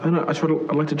I know. I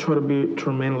like to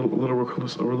remain a little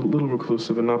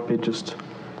reclusive, and not be just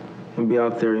and be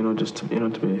out there. Just to be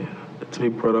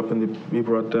brought up and to be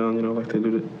brought down. Like they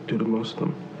do to most of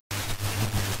them.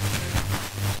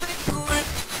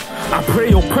 I pray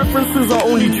your preferences are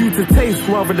only due to taste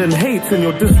rather than hate, and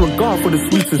your disregard for the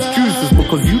sweetest juices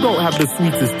because you don't have the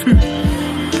sweetest tooth.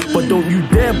 But don't you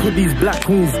dare put these black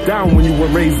queens down when you were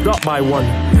raised up by one.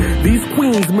 These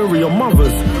queens mirror your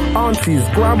mothers, aunties,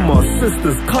 grandmas,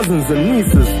 sisters, cousins and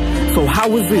nieces. So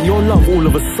how is it your love all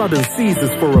of a sudden ceases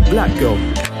for a black girl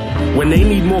when they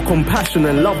need more compassion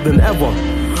and love than ever?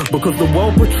 Because the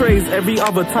world portrays every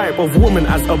other type of woman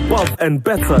as above and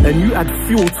better, and you add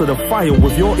fuel to the fire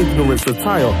with your ignorance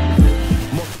attire.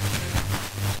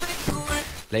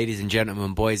 Ladies and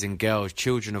gentlemen, boys and girls,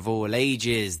 children of all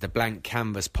ages, the Blank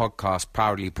Canvas podcast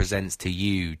proudly presents to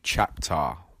you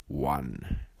Chapter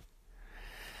 1.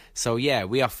 So yeah,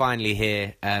 we are finally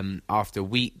here after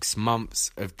weeks,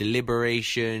 months of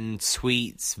deliberation,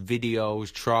 tweets,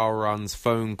 videos, trial runs,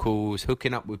 phone calls,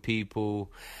 hooking up with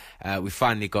people. We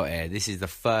finally got here. This is the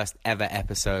first ever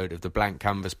episode of the Blank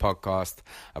Canvas podcast,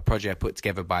 a project put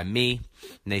together by me,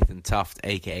 Nathan Tuft,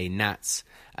 aka Nats,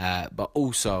 but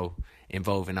also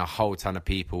involving a whole ton of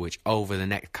people, which over the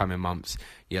next coming months,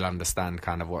 you'll understand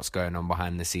kind of what's going on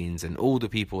behind the scenes and all the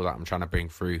people that I'm trying to bring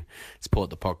through support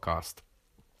the podcast.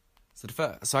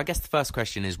 So I guess the first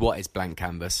question is, what is Blank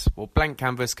Canvas? Well, Blank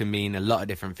Canvas can mean a lot of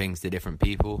different things to different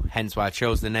people, hence why I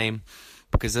chose the name.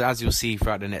 Because as you'll see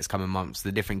throughout the next coming months,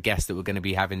 the different guests that we're going to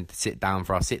be having to sit down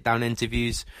for our sit-down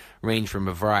interviews range from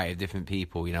a variety of different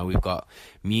people. We've got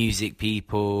music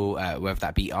people, whether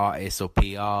that be artists or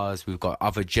PRs. We've got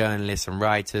other journalists and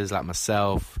writers like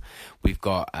myself. We've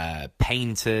got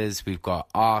painters. We've got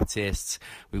artists.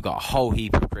 We've got a whole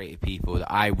heap of creative people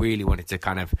that I really wanted to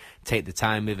kind of take the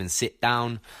time with and sit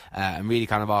down and really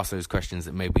kind of ask those questions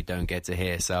that maybe we don't get to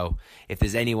hear. So if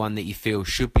there's anyone that you feel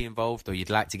should be involved or you'd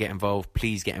like to get involved,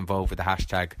 please get involved with the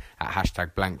hashtag at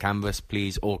hashtag Blank Canvas,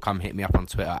 please, or come hit me up on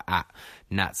Twitter at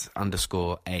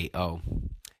Nats_AO.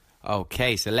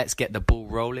 Okay, so let's get the ball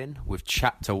rolling with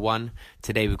Chapter 1.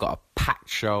 Today we've got a packed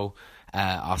show.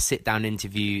 Our sit-down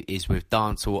interview is with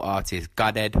dancehall artist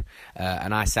Godhead,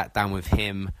 and I sat down with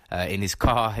him in his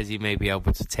car, as you may be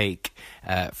able to take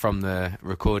from the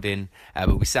recording.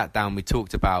 But we sat down, we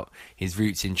talked about his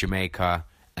roots in Jamaica,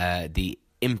 the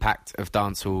impact of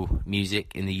dancehall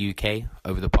music in the UK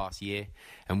over the past year,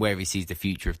 and where he sees the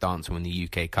future of dancehall in the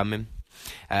UK coming.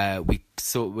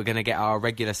 We're going to get our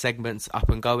regular segments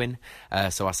up and going.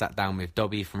 So I sat down with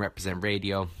Dobby from Represent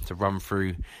Radio to run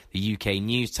through the UK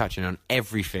news, touching on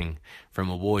everything from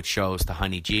award shows to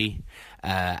Honey G.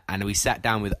 And we sat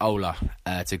down with Ola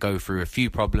to go through a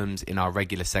few problems in our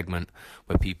regular segment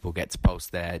where people get to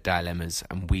post their dilemmas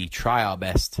and we try our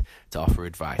best to offer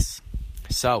advice.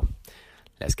 So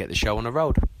let's get the show on the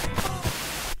road.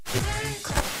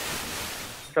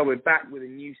 So we're back with a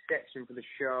new section for the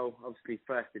show, obviously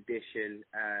first edition.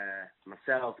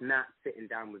 Myself, Nat, sitting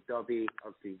down with Dobby,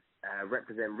 obviously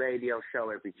Represent Radio show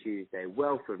every Tuesday,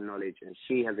 wealth of knowledge, and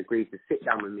she has agreed to sit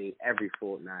down with me every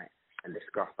fortnight and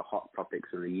discuss the hot topics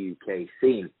on the UK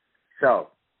scene. So,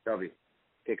 Dobby,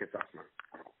 kick us off, man.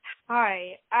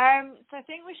 Hi. So I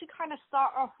think we should kind of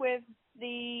start off with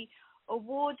the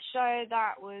award show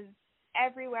that was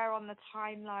everywhere on the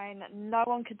timeline. No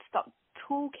one could stop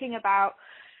talking about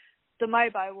the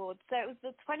MOBO Awards. So it was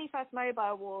the 21st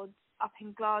MOBO Awards up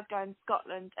in Glasgow in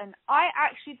Scotland, and I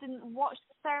actually didn't watch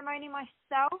the ceremony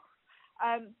myself,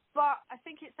 but I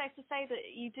think it's safe to say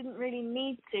that you didn't really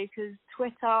need to, because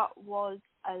Twitter was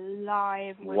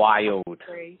alive with wild.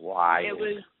 It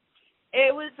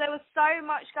was there was so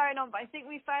much going on, but I think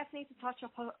we first need to touch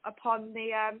upon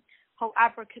the whole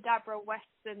abracadabra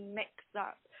Western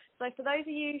mix-up. So for those of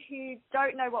you who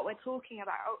don't know what we're talking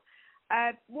about,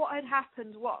 what had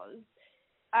happened was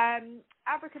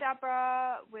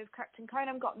Abracadabra with Captain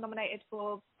Conan got nominated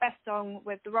for Best Song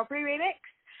with the Robbery remix,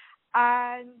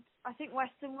 and I think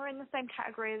Western were in the same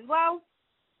category as well.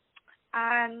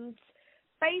 And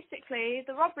basically,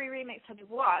 the Robbery remix had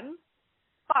won,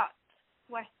 but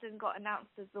Western got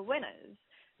announced as the winners.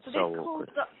 So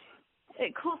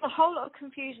it caused a whole lot of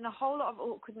confusion, a whole lot of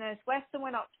awkwardness. Western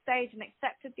went up stage and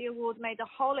accepted the award, made a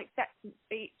whole acceptance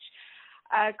speech.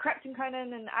 Captain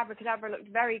Conan and Abracadabra looked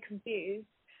very confused,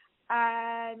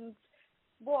 and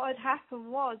what had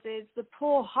happened is the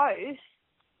poor hosts,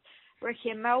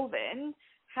 Ricky and Melvin,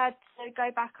 had to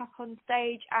go back up on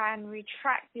stage and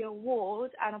retract the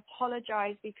award and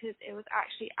apologise because it was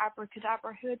actually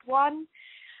Abracadabra who had won.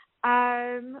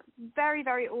 Very,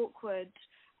 very awkward,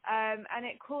 and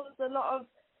it caused a lot of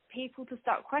people to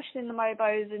start questioning the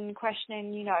Mobos and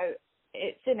questioning, you know,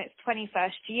 it's in its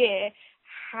 21st year.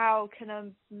 How can a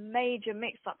major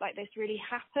mix-up like this really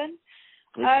happen?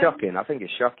 It's shocking. I think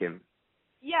it's shocking.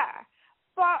 Yeah,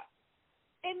 but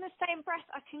in the same breath,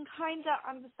 I can kind of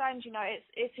understand, you know,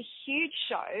 it's a huge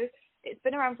show. It's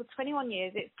been around for 21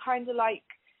 years. It's kind of like,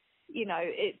 you know,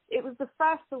 it was the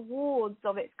first awards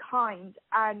of its kind,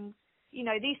 and you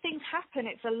know, these things happen.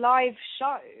 It's a live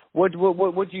show. What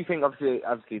do you think?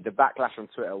 Obviously, the backlash on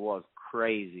Twitter was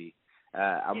crazy.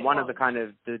 And one of the kind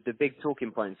of the big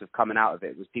talking points of coming out of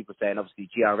it was people saying, obviously,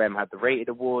 GRM had the Rated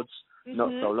Awards not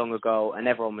so long ago, and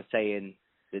everyone was saying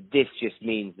that this just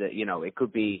means that, you know, it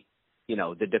could be, you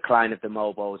know, the decline of the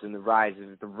Mobos and the rise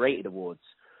of the Rated Awards.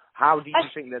 How do you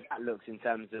think that looks in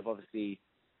terms of, obviously,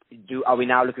 are we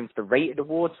now looking for the Rated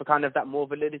Awards for kind of that more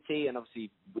validity? And obviously,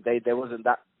 there wasn't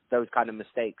those kind of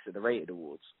mistakes at the Rated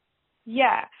Awards.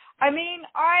 Yeah. I mean,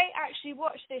 I actually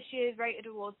watched this year's Rated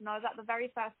Awards, and I was at the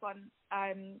very first one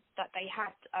that they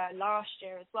had last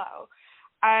year as well.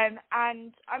 And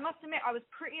I must admit, I was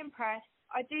pretty impressed.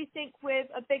 I do think with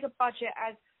a bigger budget,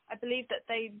 as I believe that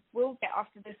they will get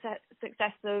after the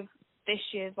success of this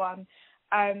year's one,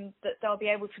 that they'll be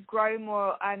able to grow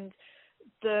more, and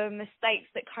the mistakes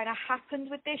that kind of happened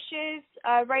with this year's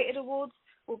Rated Awards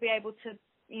will be able to,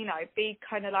 you know, be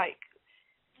kind of like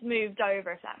smoothed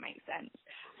over, if that makes sense.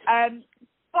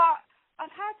 But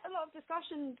I've had a lot of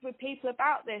discussions with people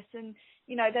about this, and,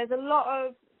 you know, there's a lot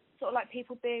of sort of like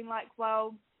people being like,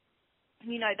 well,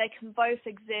 you know, they can both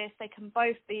exist, they can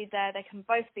both be there, they can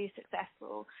both be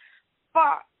successful.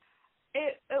 But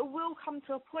it will come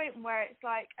to a point where it's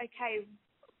like, okay,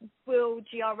 will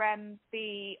GRM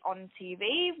be on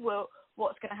TV?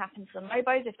 What's going to happen to the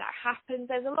Mobos if that happens?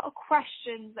 There's a lot of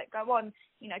questions that go on.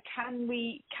 You know, can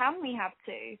we have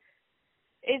two?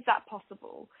 Is that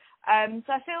possible? So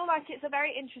I feel like it's a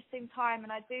very interesting time,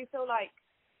 and I do feel like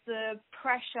the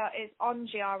pressure is on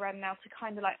GRM now to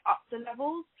kind of like up the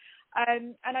levels.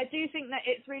 And I do think that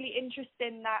it's really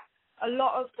interesting that a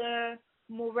lot of the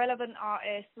more relevant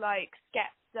artists like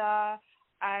Skepta,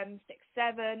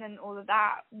 6-7 and all of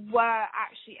that were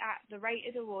actually at the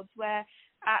Rated Awards, where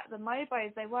at the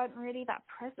Mobos they weren't really that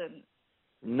present.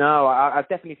 No, I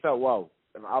definitely felt, well,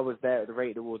 I was there at the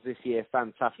Rated Awards this year,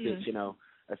 fantastic, you know,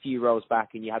 a few rows back,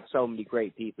 and you had so many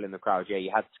great people in the crowd. Yeah,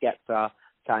 you had Skepta,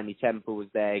 Tiny Temple was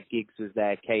there, Giggs was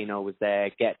there, Kano was there,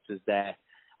 Getz was there,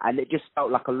 and it just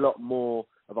felt like a lot more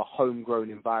of a homegrown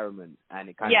environment, and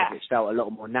it kind of it felt a lot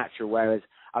more natural. Whereas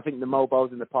I think the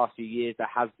Mobos in the past few years, there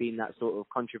has been that sort of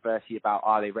controversy about,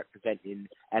 are they representing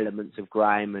elements of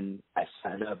grime and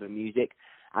urban music?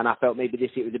 And I felt maybe this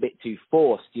year was a bit too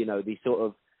forced, you know, these sort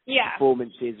of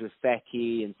performances with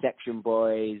Fecky and Section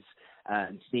Boys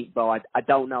and Sneak Bo. I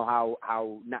don't know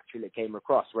how natural it came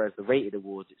across, whereas the Rated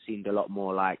Awards, it seemed a lot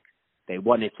more like they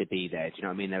wanted to be there. Do you know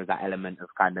what I mean? There was that element of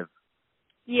kind of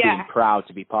being proud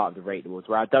to be part of the Rated Awards,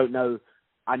 where I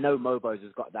know Mobos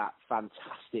has got that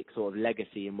fantastic sort of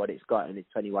legacy in what it's got in its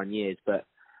 21 years, but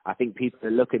I think people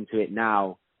are looking to it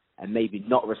now and maybe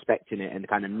not respecting it and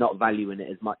kind of not valuing it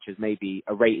as much as maybe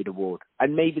a Rated Award.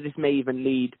 And maybe this may even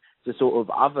lead to sort of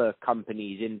other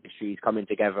companies, industries coming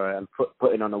together and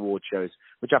putting on award shows,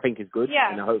 which I think is good,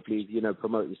 and hopefully, you know,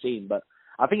 promote the scene. But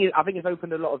I think it's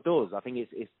opened a lot of doors. I think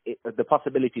the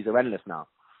possibilities are endless now.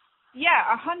 Yeah,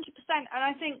 100%. And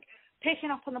I think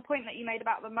picking up on the point that you made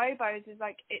about the Mobos is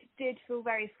like, it did feel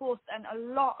very forced, and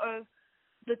a lot of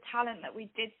the talent that we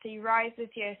did see rise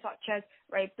this year, such as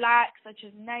Ray Black, such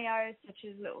as Neo, such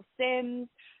as Little Sims,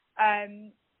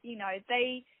 you know,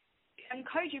 and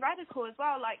Koji Radical as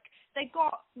well, like, they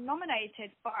got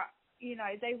nominated, but, you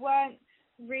know, they weren't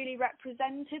really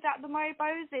represented at the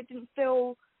Mobos. It didn't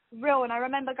feel real. And I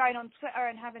remember going on Twitter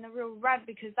and having a real rant,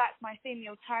 because that's my theme, the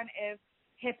alternative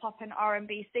hip-hop and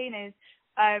R&B scene is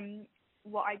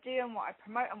what I do and what I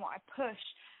promote and what I push.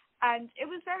 And it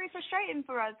was very frustrating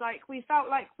for us. Like, we felt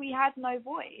like we had no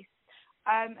voice,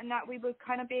 and that we were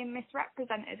kind of being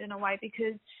misrepresented in a way,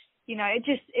 because, you know, it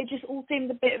just all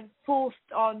seemed a bit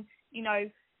forced on, you know,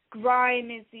 grime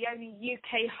is the only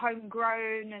UK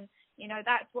homegrown, and, you know,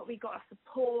 that's what we got to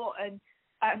support, and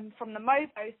from the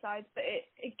Mobo side. But it,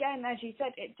 again, as you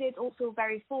said, it did all feel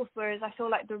very forced, whereas I feel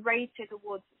like the Rated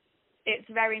Awards, it's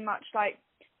very much like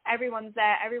everyone's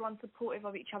there, everyone's supportive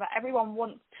of each other, everyone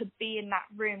wants to be in that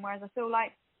room, whereas I feel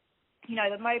like, you know,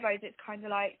 the Mobos, it's kind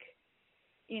of like,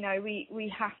 you know,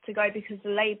 we have to go because the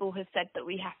label has said that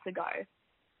we have to go.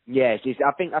 Yeah,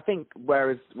 I think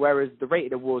whereas the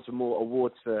Rated Awards were more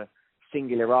awards for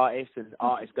singular artists and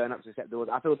artists going up to accept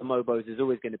awards. I feel the Mobos is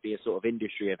always going to be a sort of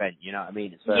industry event, you know what I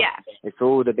mean? It's it's for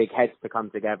all the big heads to come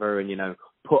together and, you know,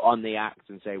 put on the act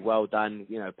and say, well done,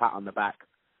 you know, pat on the back.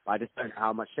 But I just don't know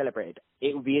how much celebrated.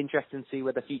 It will be interesting to see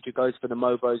where the future goes for the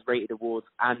Mobos rated awards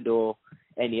and or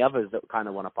any others that kind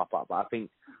of want to pop up. But I think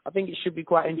it should be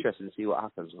quite interesting to see what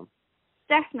happens.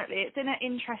 Definitely, it's in an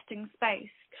interesting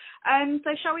space.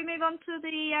 So shall we move on to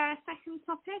the second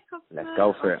topic? Let's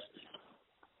go for it.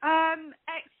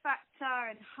 X Factor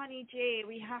and Honey G,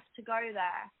 we have to go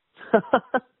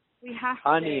there. We have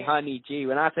Honey G.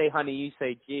 When I say honey, you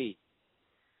say G.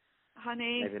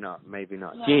 Honey. Maybe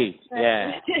not. No. G,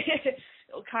 yeah.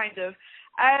 Well, kind of.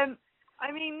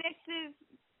 I mean, this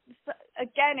is,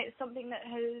 again, it's something that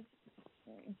has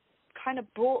kind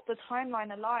of brought the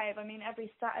timeline alive. I mean,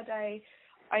 every Saturday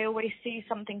I always see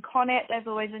something on it. There's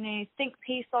always a new think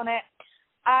piece on it.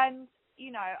 And,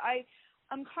 you know,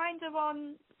 I'm kind of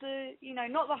on the, you know,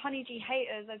 not the Honey G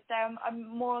haters, I'd say I'm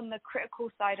more on the critical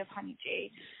side of Honey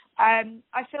G.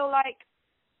 I feel like,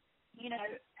 you know,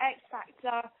 X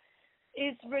Factor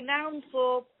is renowned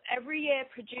for every year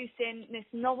producing this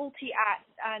novelty act,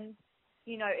 and,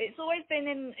 you know, it's always been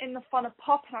in the fun of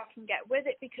pop, and I can get with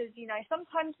it because, you know,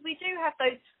 sometimes we do have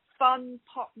those fun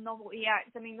pop novelty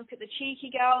acts. I mean, look at the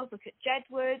Cheeky Girls, look at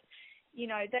Jedward, you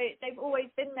know, they've always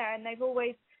been there, and they've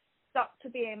always stuck to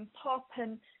being pop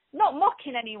and not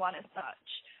mocking anyone as such.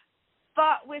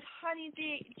 But with Honey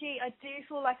G, I do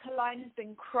feel like a line has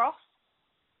been crossed.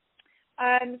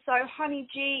 So Honey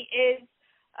G is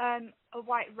a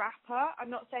white rapper. I'm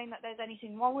not saying that there's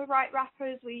anything wrong with white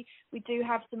rappers. We do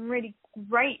have some really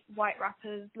great white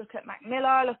rappers. Look at Mac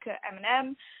Miller, look at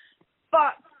Eminem.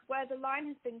 But where the line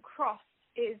has been crossed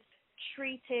is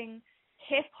treating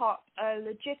hip-hop, a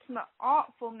legitimate art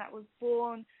form that was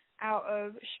born out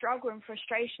of struggle and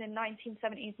frustration in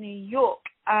 1970s New York,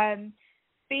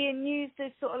 being used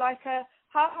as sort of like a,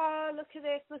 ha-ha, look at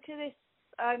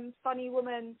this funny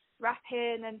woman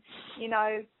rapping and, you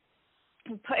know,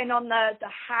 putting on the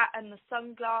hat and the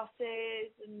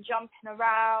sunglasses and jumping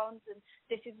around, and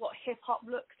this is what hip-hop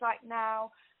looks like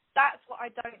now. That's what I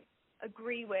don't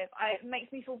agree with. It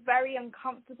makes me feel very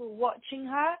uncomfortable watching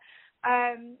her,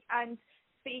 and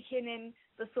speaking in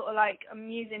the sort of like, I'm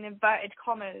using inverted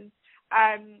commas,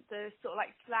 the sort of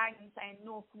like slang and saying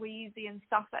North Wheezy and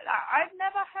stuff like that. I've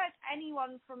never heard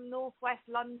anyone from Northwest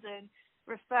London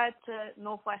refer to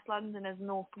Northwest London as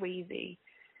North Wheezy.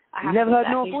 You never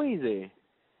heard North Wheezy?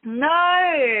 No.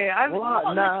 I've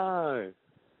what? No.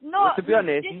 Well, to be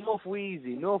honest, North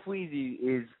Wheezy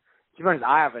is, to be honest,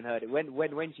 I haven't heard it.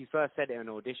 When she first said it in an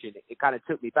audition, it kind of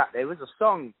took me back. There was a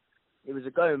song, it was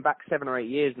going back 7 or 8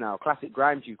 years now, classic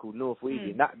grime tune called North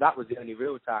Wheezy, and that was the only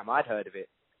real time I'd heard of it.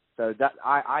 So that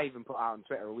I even put out on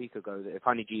Twitter a week ago that if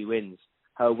Honey G wins,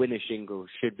 her winner shingle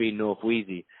should be North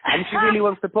Wheezy. And if she really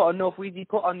wants to put on North Wheezy,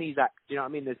 put on these acts. You know what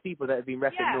I mean? There's people that have been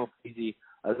repping North Wheezy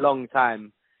a long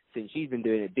time since she's been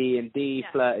doing it. DMD,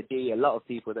 Flirta D, a lot of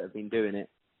people that have been doing it.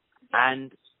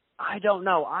 And I don't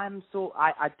know. I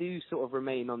do sort of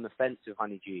remain on the fence with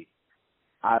Honey G.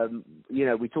 You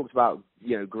know, we talked about,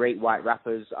 you know, great white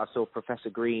rappers. I saw Professor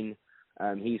Green.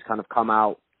 He's kind of come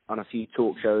out on a few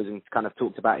talk shows and kind of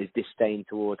talked about his disdain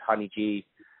toward Honey G.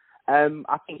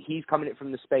 I think he's coming at it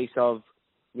from the space of,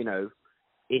 you know,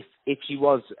 if she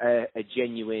was a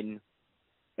genuine,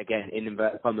 again, in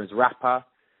inverted commas, rapper,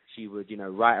 she would, you know,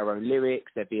 write her own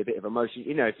lyrics. There'd be a bit of emotion.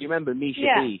 You know, if you remember Misha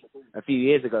B a few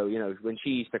years ago, you know, when she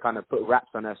used to kind of put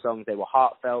raps on her songs, they were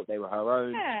heartfelt, they were her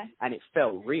own, and it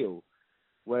felt real.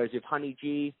 Whereas with Honey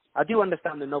G, I do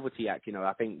understand the novelty act, you know.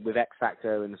 I think with X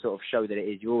Factor and the sort of show that it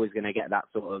is, you're always going to get that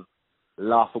sort of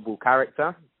laughable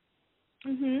character.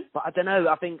 Mm-hmm. But I don't know.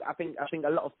 I think a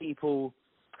lot of people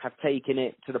have taken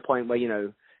it to the point where, you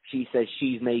know, she says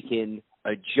she's making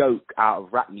a joke out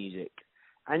of rap music,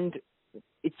 and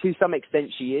to some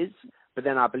extent she is. But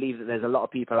then I believe that there's a lot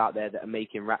of people out there that are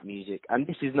making rap music, and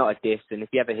this is not a diss. And if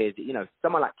you ever hear it, you know,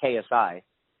 someone like KSI,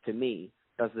 to me,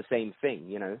 does the same thing.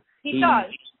 You know, he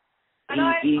does.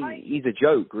 He's a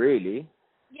joke, really.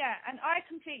 Yeah, and I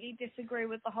completely disagree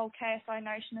with the whole KSI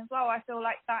notion as well. I feel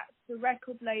like that's the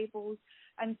record labels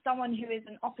and someone who is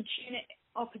an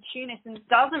opportunist and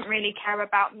doesn't really care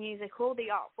about music or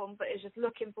the art form, but is just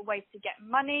looking for ways to get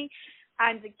money.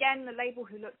 And again, the label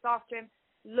who looks after him,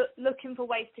 looking for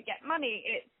ways to get money.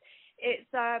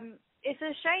 It's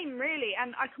a shame, really.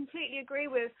 And I completely agree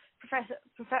with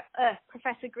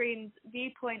Professor Green's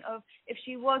viewpoint of if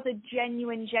she was a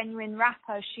genuine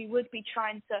rapper, she would be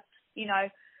trying to, you know,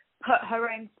 put her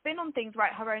own spin on things,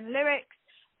 write her own lyrics.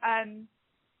 And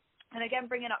again,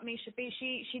 bringing up Misha B,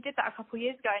 she did that a couple of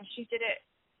years ago, and she did it,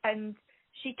 and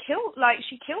she killed it.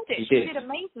 She did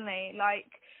amazingly.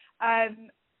 And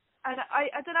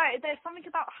I don't know. There's something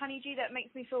about Honey G that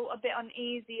makes me feel a bit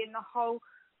uneasy in the whole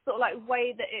sort of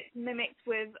way that it's mimicked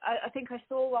with. I think I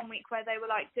saw one week where they were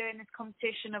doing this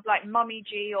competition of Mummy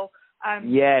G or.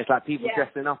 It's people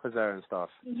dressing up as her and stuff.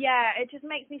 Yeah, it just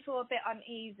makes me feel a bit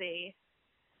uneasy.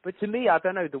 But to me, I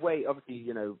don't know, the way,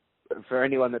 obviously, for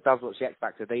anyone that does watch the X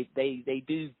Factor, they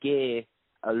do gear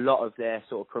a lot of their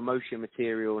sort of promotion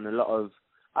material, and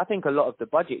I think a lot of the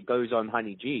budget goes on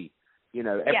Honey G.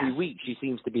 Every week she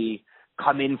seems to be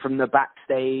coming from the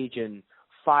backstage and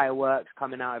fireworks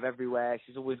coming out of everywhere.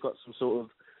 She's always got some sort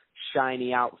of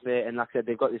shiny outfit, and like I said,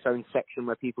 they've got this own section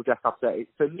where people dress up.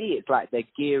 For me, it's like they're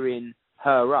gearing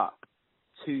her up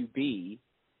to be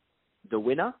the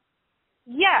winner.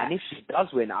 Yeah. And if she does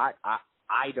win, I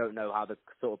don't know how the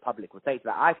sort of public will take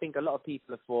that. I think a lot of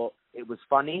people have thought it was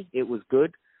funny, it was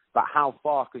good, but how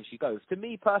far can she go? To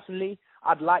me personally,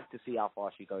 I'd like to see how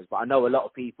far she goes, but I know a lot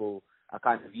of people are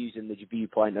kind of using the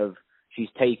viewpoint of she's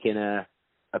taking a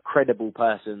credible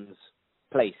person's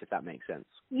place, if that makes sense.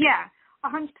 Yeah,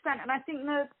 100%. And I think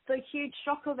the huge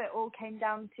shock of it all came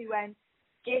down to when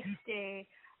Gifty,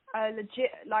 a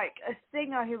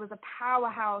singer who was a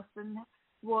powerhouse and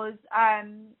was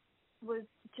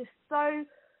just so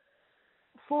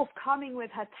forthcoming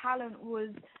with her talent, was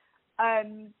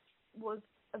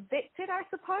evicted, I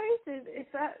suppose. Is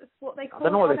that what they call it? I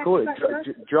don't know what they call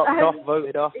it. Dropped off,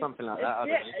 voted off, something like that.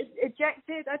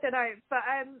 Ejected, I don't know. But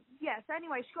so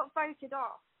anyway, she got voted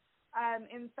off.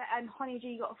 And Honey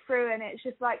G got through, and it's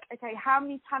just okay, how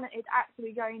many talented acts are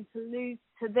we going to lose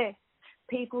to this?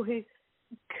 People who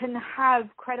can have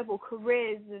credible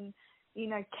careers and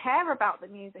care about the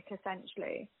music,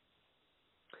 essentially.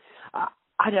 I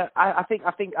think,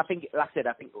 like I said,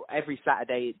 I think every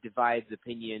Saturday it divides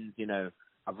opinions.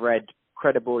 I've read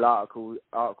credible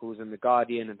articles in The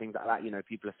Guardian and things like that.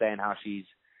 People are saying how she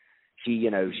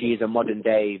is a modern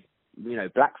day,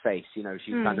 blackface.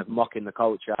 She's kind of mocking the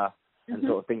culture and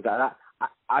sort of things like that.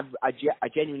 I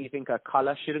genuinely think her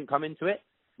colour shouldn't come into it.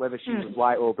 Whether she's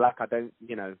white or black, I don't,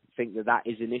 think that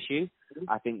is an issue.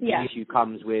 I think the issue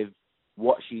comes with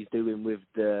what she's doing with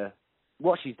her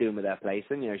place.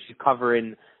 And, she's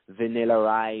covering Vanilla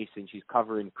Ice and she's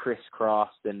covering Criss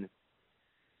Cross. And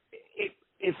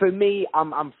for me,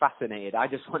 I'm fascinated. I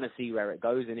just want to see where it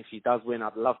goes. And if she does win,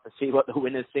 I'd love to see what the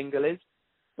winner's single is.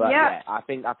 But I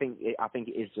think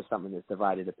it is just something that's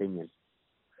divided opinion.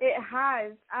 It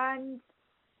has. And,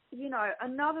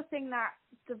 another thing that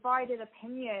divided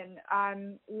opinion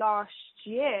last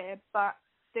year, but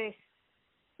this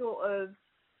sort of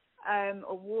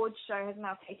awards show has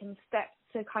now taken steps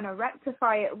to kind of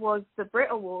rectify it, was the Brit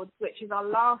Awards, which is our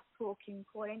last talking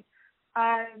point.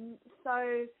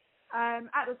 So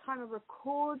at the time of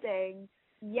recording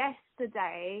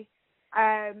yesterday,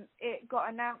 it got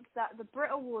announced that the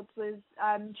Brit Awards was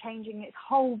changing its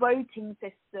whole voting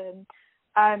system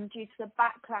due to the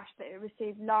backlash that it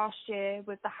received last year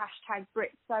with the hashtag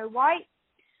BritSoWhite.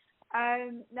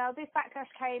 Now, this backlash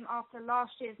came after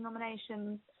last year's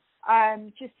nominations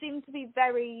just seemed to be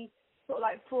very sort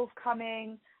of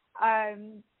forthcoming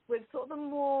with sort of the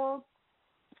more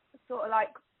sort of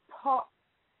pop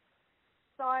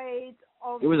side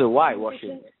of. It was a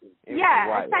whitewashing.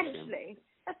 Essentially,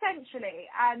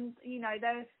 and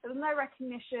there was no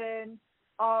recognition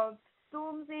of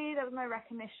Stormzy. There was no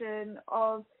recognition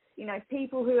of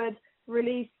people who had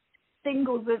released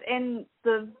singles within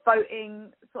the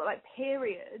voting sort of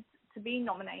period to be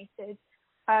nominated.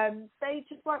 They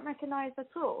just weren't recognised at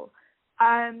all.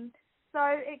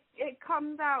 So it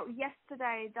comes out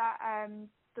yesterday that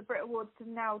the Brit Awards have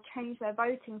now changed their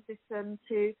voting system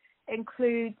to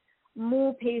include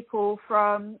more people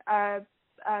from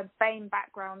BAME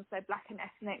backgrounds, so black and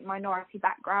ethnic minority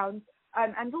backgrounds,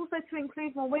 and also to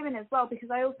include more women as well, because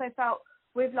I also felt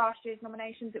with last year's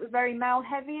nominations it was very male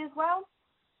heavy as well.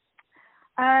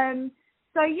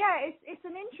 So yeah, it's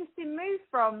an interesting move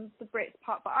from the Brits'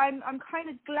 part, but I'm kind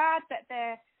of glad that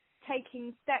they're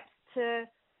taking steps to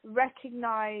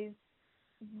recognise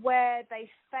where they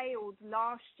failed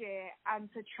last year and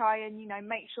to try and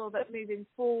make sure that moving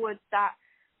forward that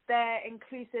they're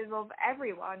inclusive of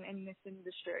everyone in this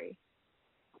industry.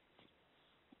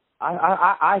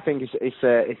 I think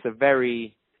it's a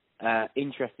very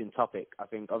interesting topic. I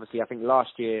think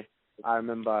last year, I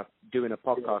remember doing a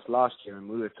podcast last year and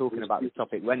we were talking about the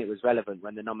topic when it was relevant,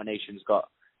 when the nominations got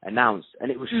announced,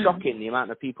 and it was shocking the amount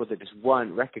of people that just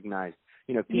weren't recognised.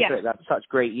 People that had such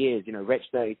great years, Wretch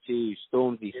 32,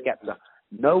 Stormzy, Skepta,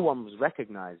 no one was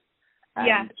recognised.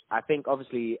 And I think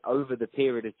obviously over the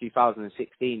period of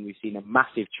 2016, we've seen a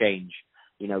massive change.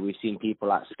 You know, we've seen people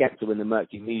like Skepta win the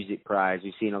Mercury Music Prize.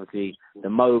 We've seen, obviously, the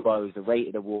Mobos, the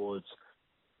Rated Awards,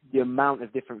 the amount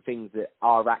of different things that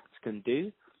our acts can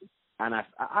do. And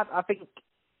I think,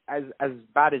 as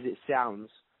bad as it sounds,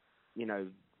 you know,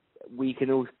 we can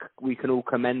all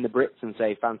commend the Brits and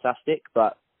say fantastic,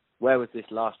 but where was this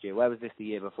last year? Where was this the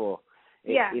year before?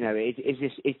 You know,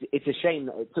 it's a shame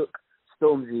that it took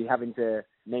Stormzy having to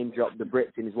name drop the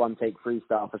Brits in his one take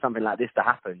freestyle for something like this to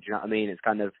happen. Do you know what I mean? It's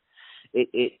kind of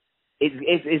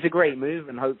it's a great move,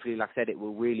 and hopefully, like I said, it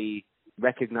will really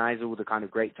recognise all the kind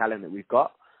of great talent that we've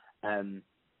got.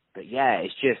 But yeah,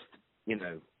 it's just, you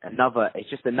know,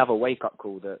 another wake up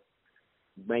call that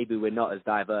maybe we're not as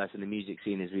diverse in the music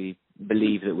scene as we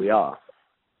believe that we are.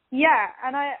 Yeah,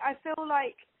 and I feel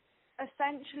like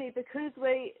essentially because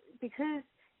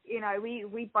you know,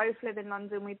 we both live in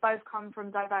London, we both come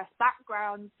from diverse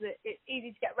backgrounds, that it's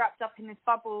easy to get wrapped up in this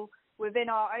bubble within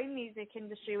our own music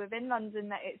industry within London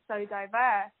that it's so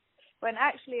diverse, when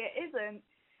actually it isn't.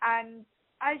 And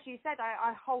as you said,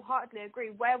 I wholeheartedly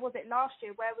agree. Where was it last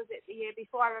year? Where was it the year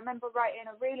before? I remember writing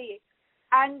a really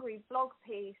angry blog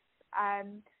piece,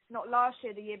 not last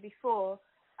year, the year before,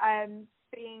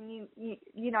 being,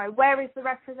 you know, where is the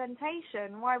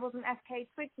representation? Why wasn't FK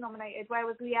Twigs nominated? Where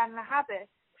was Leanne La Havas?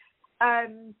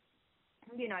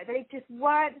 You know, they just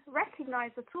weren't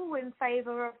recognised at all in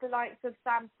favour of the likes of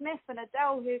Sam Smith and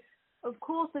Adele, who, of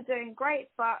course, are doing great,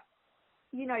 but,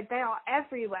 you know, they are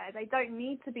everywhere. They don't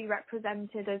need to be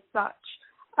represented as such.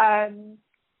 And,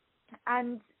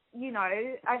 you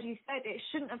know, as you said, it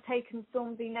shouldn't have taken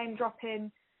Stormzy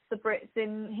name-dropping the Brits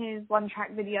in his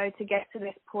one-track video to get to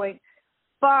this point.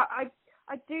 But I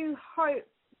do hope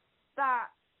that,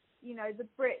 you know, the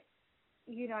Brits,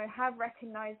 you know, have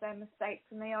recognised their mistakes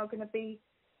and they are going to be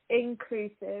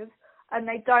inclusive, and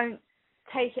they don't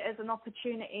take it as an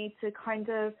opportunity to kind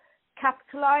of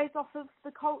capitalise off of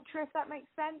the culture, if that makes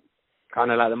sense. Kind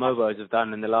of like the Mobos have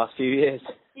done in the last few years.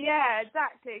 Yeah,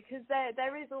 exactly, because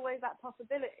there is always that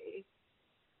possibility.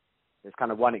 It's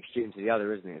kind of one extreme to the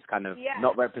other, isn't it? It's kind of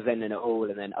not representing at all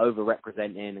and then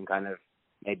over-representing and kind of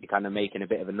maybe kind of making a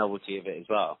bit of a novelty of it as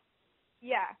well.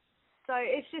 Yeah. So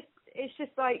it's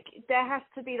just like there has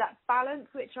to be that balance,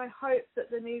 which I hope that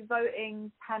the new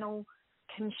voting panel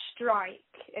can strike,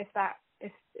 if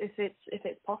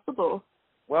it's possible.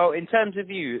 Well, in terms of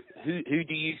you, who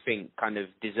do you think kind of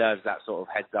deserves that sort of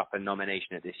heads up and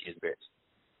nomination at this year's Brits?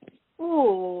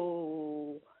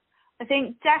 Ooh, I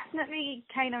think definitely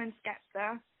Kano and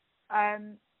Skepta.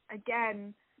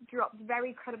 Again, dropped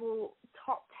very credible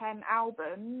top 10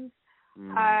 albums.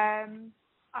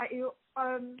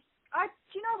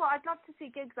 Do you know what? I'd love to see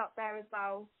Giggs up there as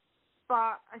well,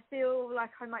 but I feel like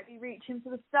I might be reaching for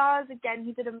the stars. Again,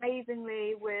 he did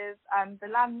amazingly with The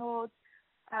Landlord,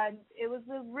 and it was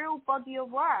a real body of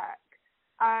work.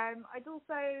 I'd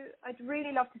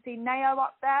really love to see Nao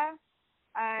up there.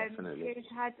 Definitely. She's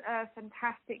had a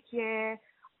fantastic year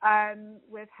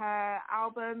with her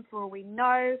album, For All We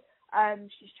Know.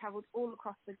 She's travelled all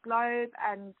across the globe,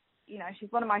 and you know,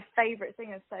 she's one of my favourite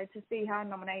singers, so to see her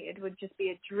nominated would just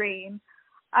be a dream.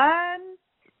 And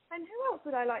who else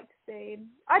would I like to see?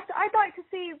 I'd like to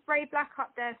see Ray Black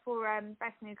up there for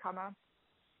Best Newcomer.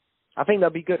 I think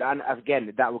that'd be good, and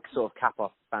again, that would sort of cap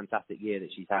off a fantastic year that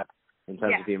she's had in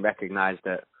terms of being recognised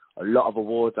at a lot of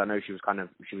awards. I know she was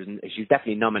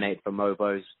definitely nominated for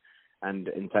Mobos, and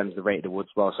in terms of the Rated Awards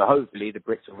as well. So hopefully the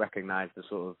Brits will recognise the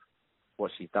sort of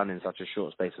what she's done in such a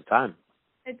short space of time.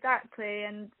 Exactly,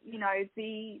 and you know,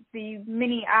 the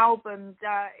mini album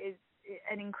is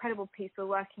an incredible piece of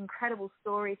work, incredible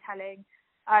storytelling,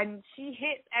 and she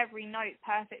hits every note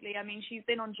perfectly. I mean, she's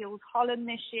been on Jools Holland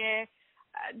this year,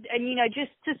 and you know,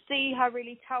 just to see her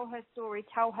really tell her story,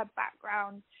 tell her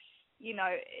background, you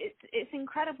know, it's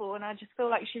incredible, and I just feel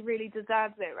like she really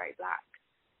deserves it, Ray Black.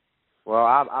 Well,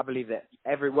 I believe that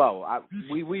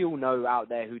we all know out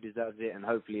there who deserves it, and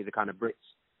hopefully the kind of Brits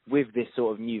with this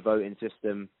sort of new voting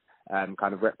system,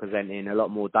 kind of representing a lot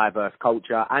more diverse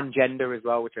culture and gender as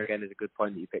well, which again is a good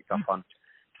point that you picked up on.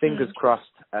 Fingers crossed,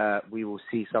 we will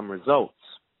see some results.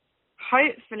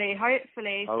 Hopefully.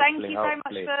 Thank you so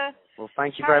much for. Well,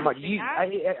 thank you very much.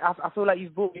 I feel like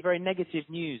you've brought me very negative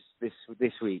news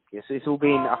this week. It's all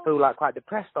been. I feel like quite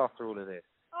depressed after all of this.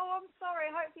 Oh, I'm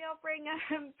sorry. Hopefully, I'll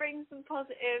bring some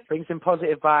positive. Bring some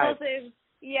positive vibes.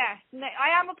 Yes, I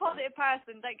am a positive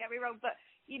person. Don't get me wrong, but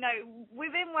you know,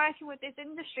 we've been working with this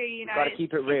industry. You know, we've got to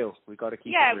keep it real. We've got to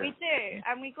keep it real. Yeah, we do,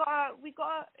 and we got.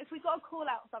 If we got to call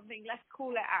out something, let's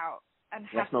call it out. And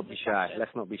let's not be shy.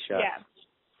 Let's not be shy. Yeah.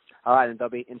 All right, then,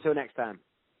 Dobby. Until next time.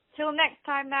 Till next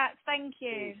time, Nat. Thank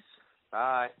you. Peace.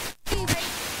 Bye. I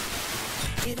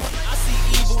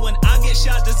see evil when I get get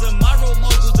shadows and my role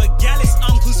models are gallus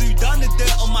uncles who done the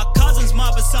dirt on my cousin's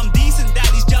mother. Some decent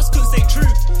daddies just couldn't stay true.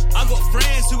 I got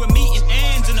friends who are meeting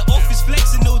ends in the office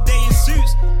flexing all day in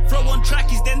suits. Throw on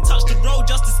trackies, then touch the road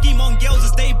just to scheme on girls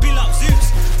as they bill up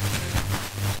Zeus.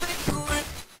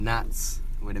 Nats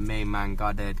with the main man,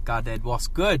 Godhead. Godhead, what's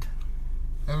good?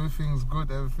 Everything's good,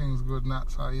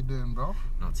 Nats. How you doing, bro?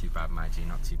 Not too bad, my G,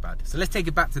 not too bad. So let's take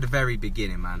it back to the very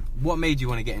beginning, man. What made you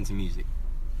want to get into music?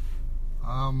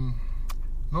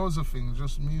 Loads of things,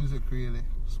 just music really.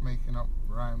 Just making up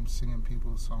rhymes, singing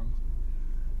people's songs.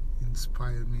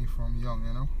 Inspired me from young,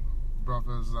 you know.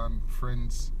 Brothers and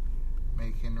friends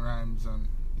making rhymes, and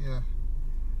yeah.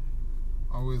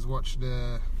 Always watch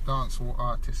the dancehall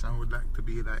artists and would like to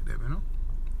be like them, you know.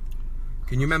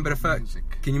 Can you remember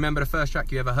the first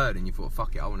track you ever heard and you thought,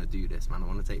 fuck it, I want to do this, man, I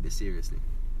want to take this seriously?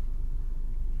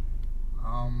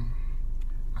 I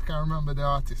can't remember the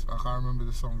artist, I can't remember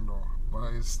the song though,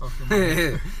 but it's stuck in my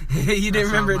head. You didn't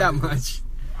remember it that much?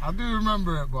 I do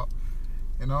remember it, but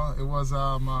you know, it was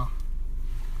a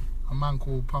man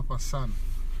called Papa San.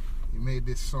 He made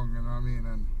this song, you know what I mean,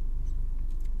 and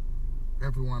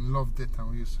everyone loved it,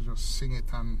 and we used to just sing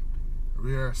it and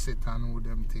rehearse it and all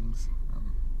them things.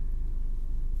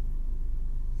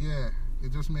 Yeah,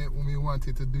 it just made me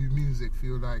wanted to do music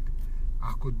feel like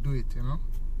I could do it, you know?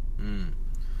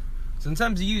 So in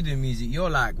terms of you doing music, you're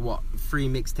like, what, 3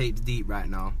 mixtapes deep right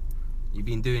now? You've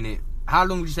been doing it. How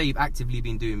long would you say you've actively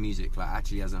been doing music, like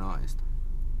actually as an artist?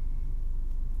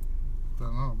 I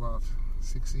don't know, about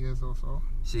 6 years or so.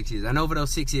 6 years. And over those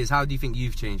 6 years, how do you think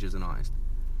you've changed as an artist?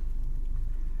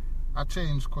 I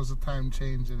changed because the time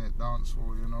changed in it,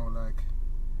 dancehall, you know, like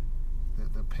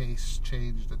the pace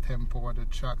changed, the tempo of the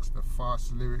tracks, the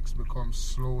fast lyrics become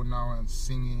slow now and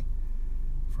singy,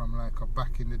 from like a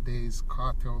back in the days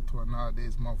Cartel to a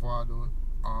nowadays Mavado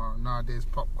or nowadays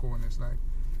Popcorn. It's like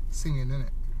singing,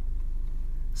 innit?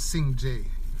 Sing J,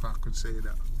 if I could say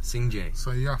that. Sing J.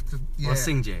 So you have to, yeah. Or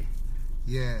Sing J.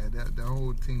 Yeah, the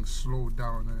whole thing slowed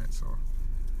down in it. So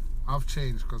I've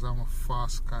changed because I'm a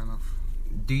fast kind of.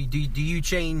 Do you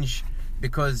change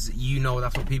because you know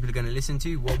that's what people are going to listen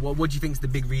to? What do you think is the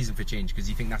big reason for change? Because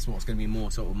you think that's what's going to be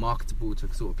more sort of marketable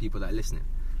to sort of people that are listening?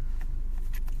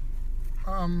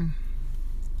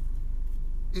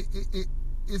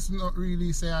 It's not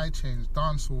really say I changed.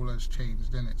 Dancehall has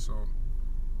changed, innit? So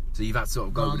you've had to sort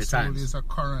of go with the times. Dancehall is a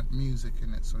current music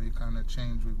in it, so you kind of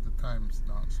change with the times.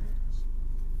 Dancehall,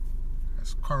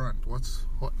 it's current. What's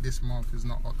hot this month is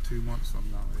not hot 2 months from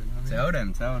now. You know what I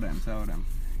mean? Tell them.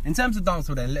 In terms of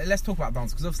dancehall, then let's talk about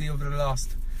dancehall, because obviously over the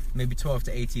last maybe 12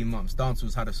 to 18 months,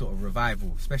 dancehall's had a sort of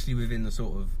revival, especially within the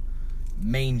sort of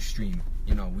mainstream.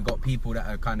 You know, we got people that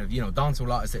are kind of, you know,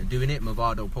 dancehall artists that are doing it,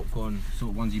 Mavado, Popcorn,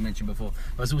 sort of ones you mentioned before,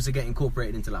 but it's also getting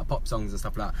incorporated into like pop songs and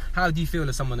stuff like that. How do you feel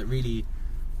as someone that really,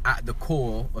 at the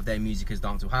core of their music is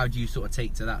dancehall? How do you sort of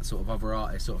take to that sort of other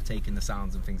artists, sort of taking the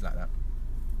sounds and things like that?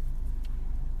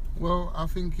 Well, I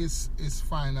think it's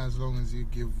fine as long as you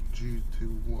give due to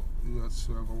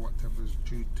whatever's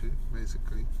due to,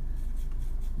 basically.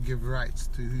 Give rights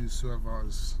to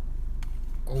whosoever's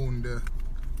owned the,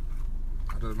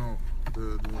 I don't know,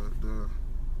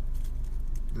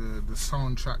 the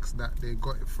soundtracks that they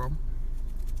got it from,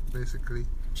 basically. Do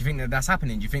you think that that's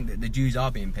happening? Do you think that the dues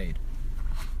are being paid?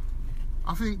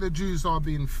 I think the dues are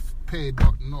being paid,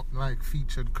 but not like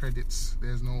featured credits.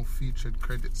 There's no featured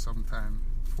credits sometimes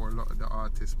for a lot of the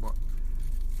artists, but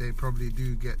they probably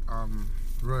do get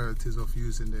royalties of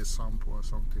using their sample or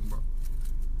something, but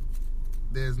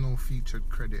there's no featured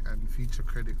credit, and feature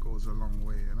credit goes a long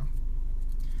way, you know.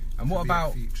 And what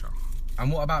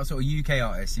about sort of UK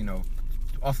artists? You know,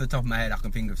 off the top of my head I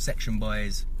can think of Section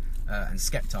Boys and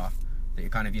Skepta, that you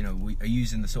kind of, you know, are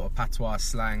using the sort of patois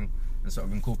slang and sort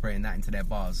of incorporating that into their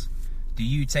bars. Do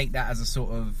you take that as a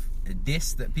sort of a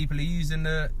diss that people are using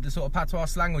the sort of patois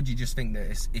slang, or do you just think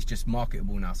that it's just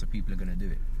marketable now, so people are going to do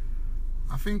it?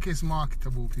 I think it's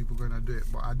marketable, people are going to do it,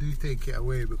 but I do take it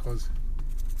away because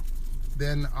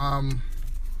then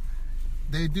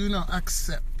they do not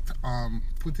accept,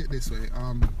 put it this way,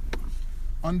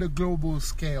 on the global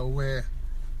scale where,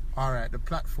 alright, the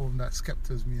platform that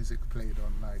Skepta's music played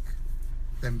on, like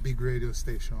them big radio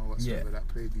station or whatsoever that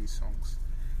play these songs,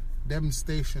 them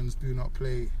stations do not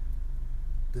play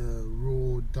the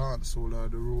raw dancehall or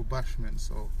the raw bashment,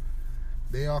 so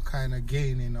they are kind of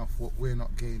gaining off what we're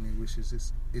not gaining, which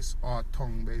is it's our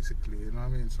tongue, basically, you know what I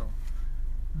mean? So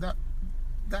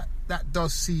that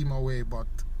does seem a way, but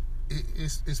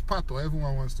it's pato.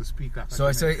 Everyone wants to speak like. So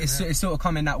it's sort of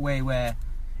coming that way where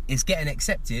it's getting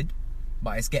accepted,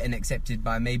 but it's getting accepted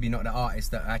by maybe not the artists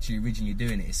that are actually originally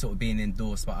doing it. It's sort of being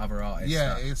endorsed by other artists.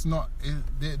 Yeah, it's not.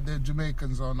 The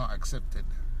Jamaicans are not accepted.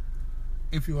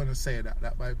 If you want to say that,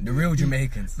 that might be The real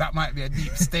Jamaicans. That might be a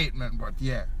deep statement, but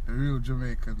yeah, the real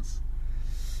Jamaicans.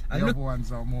 The And other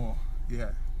ones are more,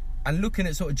 yeah. And looking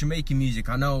at sort of Jamaican music,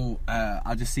 I know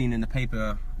I just seen in the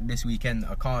paper this weekend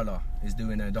that Akala is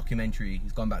doing a documentary.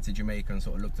 He's gone back to Jamaica and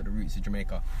sort of looked at the roots of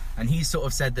Jamaica. And he sort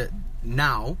of said that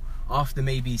now, after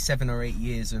maybe 7 or 8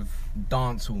 years of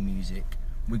dancehall music,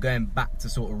 we're going back to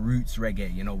sort of roots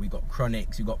reggae. You know, we've got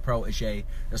Chronixx, we've got Protege.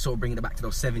 They're sort of bringing it back to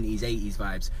those 70s, 80s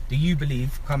vibes. Do you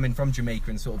believe, coming from Jamaica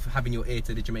and sort of having your ear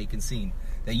to the Jamaican scene,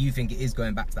 that you think it is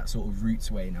going back to that sort of roots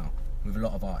way now with a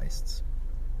lot of artists?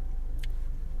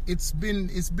 It's been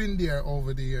there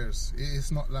over the years.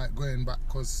 It's not like going back,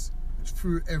 because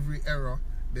through every era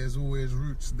there's always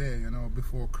roots there. You know,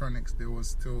 before Chronixx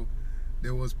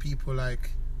there was people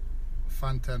like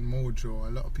Fantan Mojo.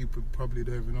 A lot of people probably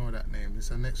don't even know that name.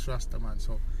 It's an ex-Rasta man.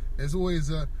 So there's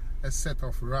always a set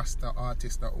of Rasta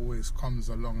artists that always comes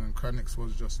along, and Chronixx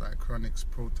was just like Chronixx,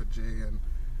 Protege, and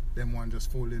them one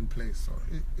just fall in place. So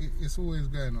it's always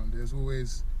going on. There's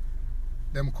always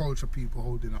them culture people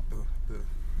holding up the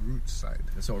roots side.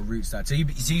 The sort of roots side. So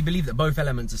you believe that both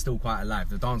elements are still quite alive?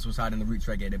 The dancehall side and the roots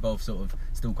reggae, they're both sort of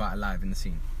still quite alive in the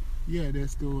scene? Yeah, they're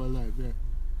still alive, yeah.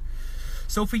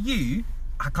 So for you,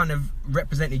 I kind of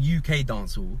represent the UK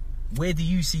dancehall. Where do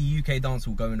you see UK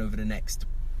dancehall going over the next,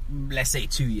 let's say,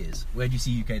 2 years? Where do you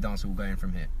see UK dancehall going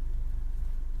from here?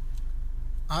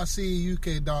 I see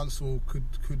UK dancehall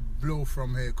could blow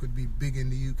from here, could be big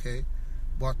in the UK,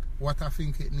 but what I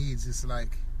think it needs is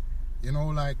like, you know,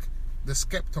 like the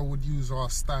Skepta would use our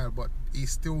style, but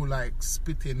he's still like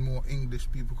spitting more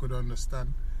English people could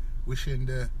understand, wishing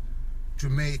the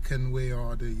Jamaican way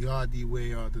or the Yardie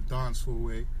way or the dancehall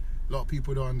way. A lot of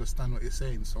people don't understand what you're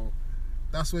saying, so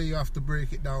that's where you have to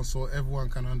break it down so everyone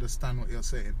can understand what you're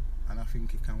saying, and I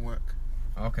think it can work.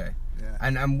 Okay. Yeah.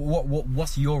 And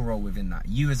what's your role within that?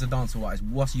 You as a dancehall artist,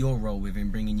 what's your role within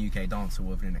bringing UK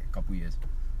dancehall over the next couple of years?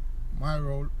 My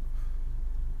role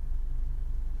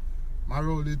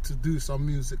is to do some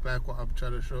music like what I'm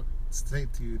trying to say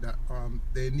to you, that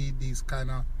they need these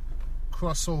kind of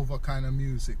crossover kind of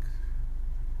music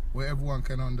where everyone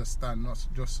can understand, not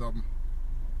just some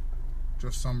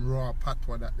raw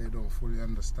patois that they don't fully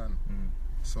understand.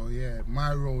 So yeah,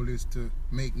 my role is to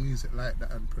make music like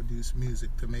that and produce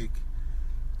music to make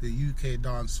the UK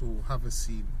dancehall have a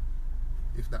scene,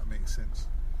 if that makes sense.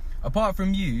 Apart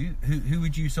from you, who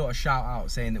would you sort of shout out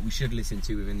saying that we should listen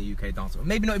to within the UK dancehall?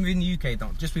 Maybe not even the UK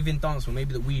dance, just within dancehall,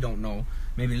 maybe that we don't know,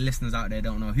 maybe the listeners out there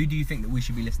don't know. Who do you think that we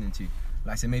should be listening to?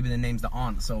 Like I said, maybe the names that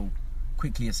aren't so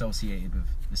associated with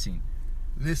the scene.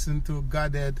 Listen to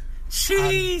Godhead.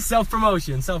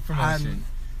 Self-promotion.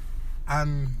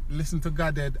 And listen to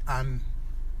Godhead and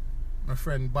my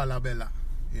friend Balabella.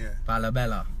 Yeah.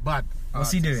 Balabella. Bad.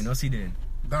 What's he doing?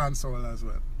 Dancehall as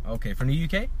well. Okay, from the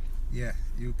UK? Yeah,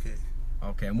 UK.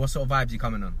 Okay, and what sort of vibes you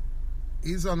coming on?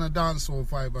 He's on a dancehall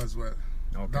vibe as well.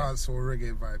 Okay. Dancehall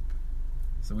reggae vibe.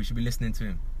 So we should be listening to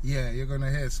him. Yeah, you're gonna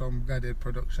hear some Godhead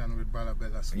production with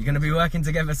Balabella. You're gonna be working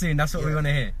together soon. That's what we want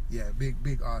to hear. Yeah,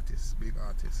 big artists.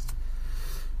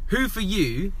 Who for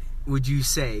you would you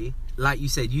say, like you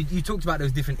said, you talked about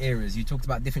those different eras, you talked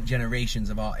about different generations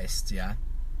of artists, yeah?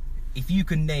 If you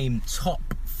can name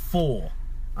top 4,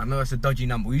 I know it's a dodgy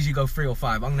number, we usually go 3 or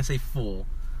 5, I'm gonna say 4.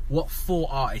 What 4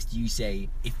 artists do you say,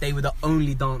 if they were the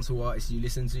only dancehall artists you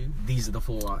listen to, these are the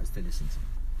 4 artists to listen to?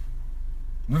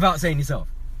 Without saying yourself.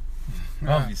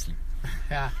 Obviously.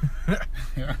 Yeah.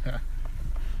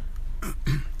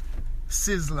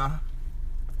 Sizzler,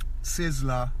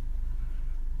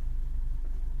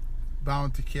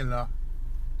 Bounty Killer,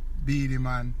 Beenie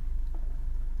Man,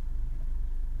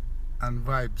 and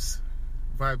Vibes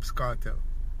Cartel.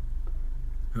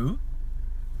 Who?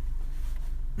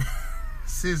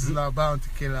 Sizzler, Bounty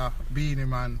Killer, Beenie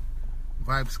Man,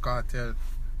 Vibes Cartel,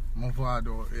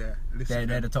 Movado. Yeah,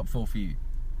 They're the top 4 for you.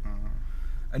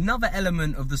 Another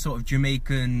element of the sort of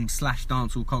Jamaican /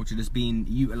 dancehall culture that's been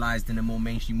utilised in a more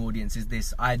mainstream audience is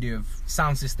this idea of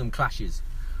sound system clashes.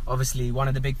 Obviously, one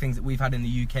of the big things that we've had in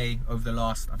the UK over the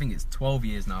last, I think it's 12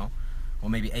 years now, or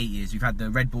maybe 8 years, you've had the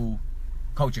Red Bull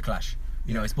culture clash.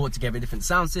 You know, it's brought together different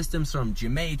sound systems from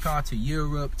Jamaica to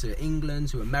Europe to England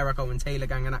to America, when Taylor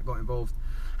Gang and that got involved.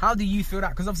 How do you feel that?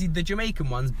 Because obviously the Jamaican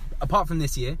ones, apart from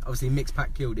this year, obviously Mix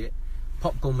Pack killed it.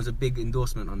 Popcorn was a big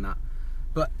endorsement on that.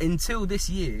 But until this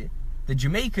year, the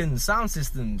Jamaican sound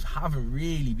systems haven't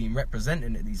really been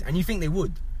represented at these. And you think they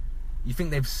would. You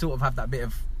think they've sort of had that bit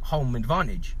of home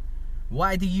advantage.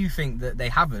 Why do you think that they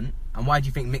haven't? And why do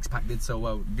you think Mixpac did so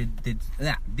well?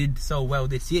 Did so well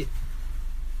this year?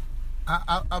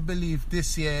 I believe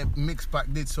this year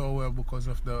Mixpac did so well because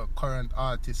of the current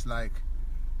artists like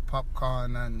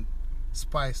Popcorn and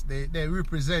Spice. They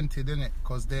represented, innit?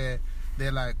 Because they're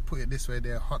like, put it this way,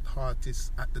 they're hot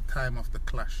artists at the time of the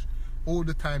clash. All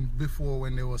the time before,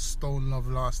 when there was Stone Love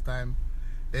last time,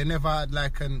 they never had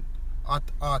like an hot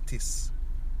artist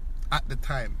at the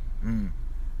time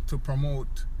to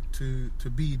promote, to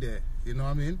be there. You know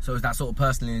what I mean? So is that sort of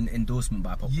personal endorsement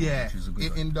by Popcorn? Yeah, which was a good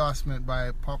one. endorsement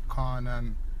by Popcorn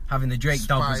and Having the Drake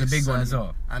dub was a big one as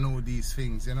well. And all these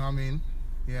things, you know what I mean?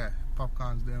 Yeah,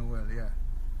 Popcorn's doing well, yeah.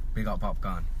 Big up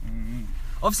Popcorn.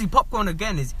 Obviously, Popcorn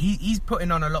again he's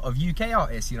putting on a lot of UK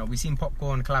artists. You know, we've seen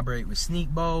Popcorn collaborate with Sneak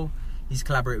Bowl. He's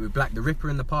collaborated with Black the Ripper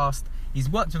in the past. He's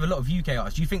worked with a lot of UK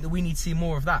artists. Do you think that we need to see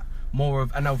more of that?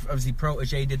 And obviously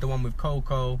Protégé did the one with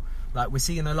Coco. Like, we're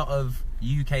seeing a lot of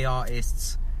UK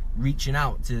artists reaching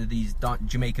out to these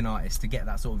Jamaican artists to get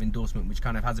that sort of endorsement, which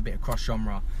kind of has a bit of cross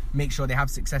genre. Make sure they have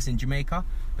success in Jamaica,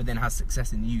 but then has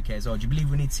success in the UK as well. Do you believe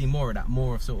we need to see more of that?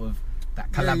 More of sort of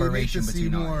that collaboration between artists? You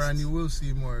need to see more, and you will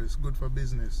see more. It's good for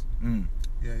business.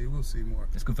 Yeah, you will see more.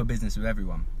 It's good for business with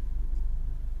everyone.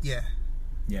 Yeah.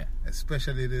 Yeah.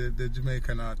 Especially the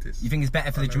Jamaican artists. You think it's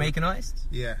better for the Jamaican artists?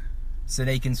 Yeah. So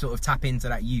they can sort of tap into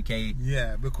that UK...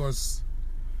 Yeah, because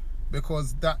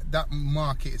that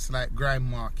market is like grime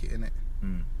market, innit?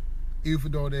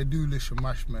 Even though they do listen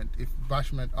bashment, if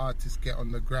bashment artists get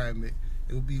on the grime,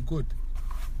 it will be good.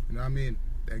 You know what I mean?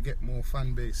 They get more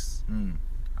fan base and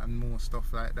more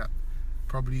stuff like that.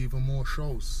 Probably even more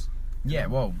shows. Yeah,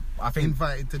 well, I think...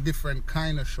 Invited to different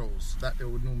kind of shows that they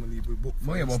would normally be booked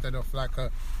for. Instead of like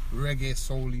a reggae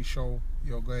soul-y show,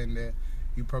 you're going there,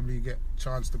 you probably get a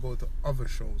chance to go to other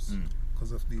shows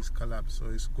because of these collabs, so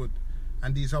it's good.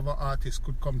 And these other artists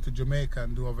could come to Jamaica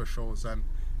and do other shows and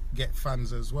get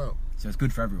fans as well. So it's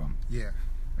good for everyone. Yeah,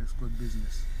 it's good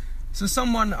business. So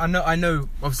someone I know.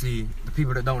 Obviously, the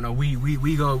people that don't know, we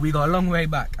go a long way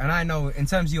back. And I know in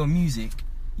terms of your music,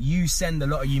 you send a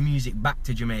lot of your music back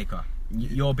to Jamaica.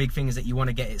 Your big thing is that you want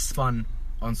to get it spun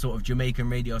on sort of Jamaican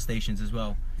radio stations as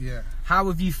well. Yeah. How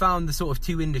have you found the sort of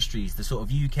two industries, the sort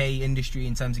of UK industry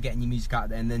in terms of getting your music out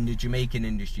there, and then the Jamaican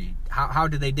industry? How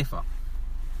do they differ?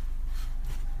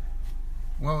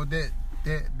 Well,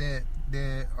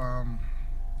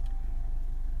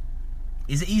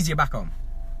 Is it easier back home?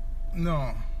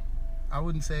 No, I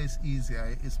wouldn't say it's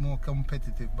easier. It's more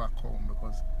competitive back home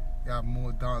because you have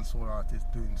more dancehall artists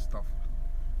doing stuff.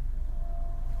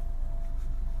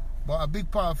 But a big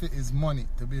part of it is money,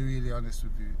 to be really honest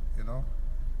with you, you know.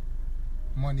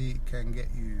 Money can get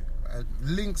you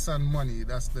links and money.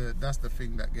 That's the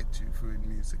thing that gets you through in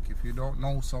music. If you don't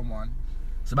know someone,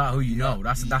 it's about who you know.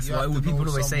 That's what all people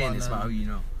always saying. It's about who you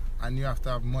know. And you have to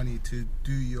have money to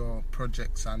do your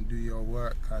projects and do your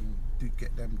work and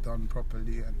get them done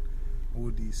properly and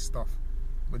all these stuff.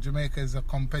 But Jamaica is a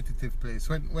competitive place.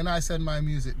 When I send my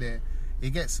music there, it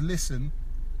gets listened,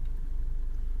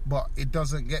 but it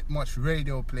doesn't get much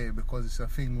radio play because it's a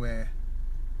thing where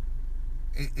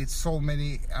it's so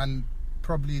many, and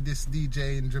probably this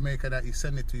DJ in Jamaica that you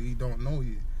send it to, he don't know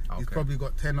you. Okay. He's probably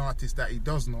got 10 artists that he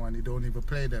does know and he don't even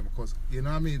play them because, you know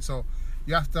what I mean? So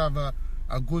you have to have a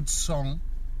good song,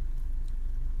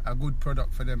 a good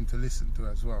product for them to listen to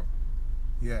as well.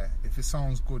 Yeah, if it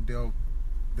sounds good, they'll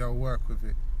work with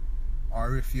it.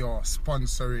 Or if you're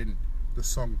sponsoring the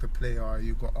song to play, or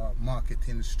you got a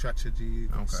marketing strategy you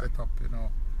can set up, you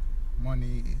know,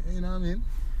 money, you know what I mean?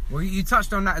 Well, you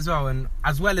touched on that as well, and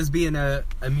as well as being a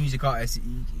music artist,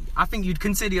 I think you'd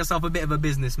consider yourself a bit of a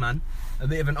businessman, a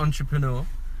bit of an entrepreneur.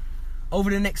 Over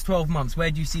the next 12 months,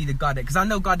 where do you see the Godhead? Because I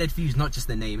know Godhead for you is not just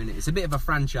a name, innit? It's a bit of a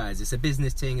franchise. It's a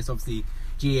business thing. It's obviously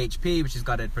GHP, which is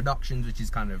Godhead Productions, which is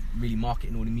kind of really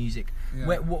marketing all the music.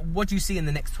 Yeah. What do you see in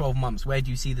the next 12 months? Where do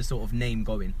you see the sort of name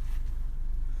going?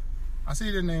 I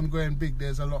see the name going big.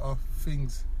 There's a lot of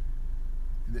things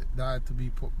that had to be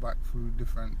put back through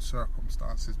different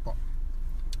circumstances, but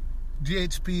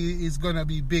GHP is gonna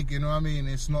be big, you know what I mean?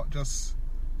 It's not just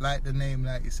like the name,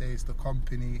 like you say, it's the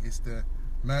company, it's the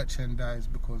merchandise,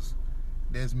 because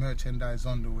there's merchandise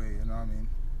on the way, you know what I mean?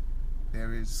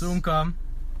 There is soon come.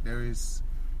 There is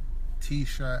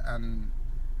t-shirt and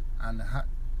hat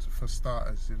for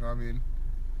starters, you know what I mean?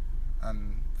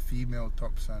 And female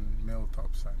tops and male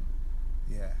tops, and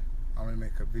yeah, I'm gonna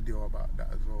make a video about that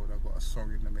as well. I've got a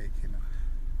song in the making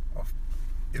of,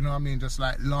 you know what I mean, just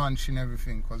like launching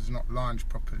everything, because it's not launched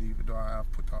properly, even though I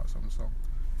have put out some song.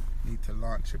 Need to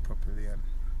launch it properly. And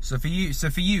so for you,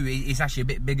 it's actually a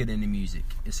bit bigger than the music.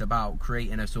 It's about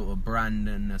creating a sort of brand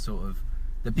and a sort of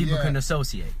that people can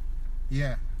associate.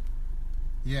 Yeah,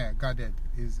 Yeah, Gathead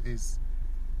is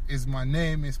my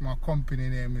name. It's my company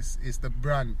name. It's the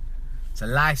brand. It's a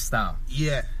lifestyle.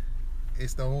 Yeah,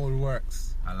 it's the whole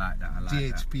works. I like that.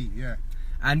 GHP. Yeah.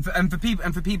 And for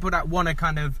people that want to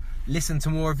kind of listen to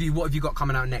more of you, what have you got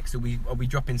coming out next? Are we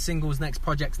dropping singles next,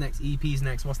 projects next, EPs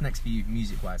next? What's next for you,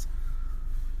 music wise?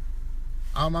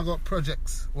 I got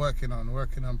projects working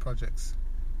on projects,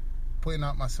 putting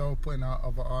out myself, putting out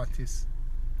other artists,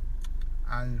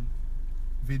 and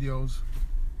videos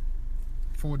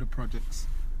for the projects.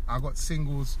 I got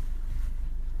singles,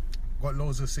 got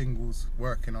loads of singles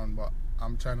working on, but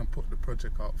I'm trying to put the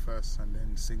project out first and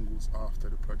then singles after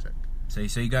the project. So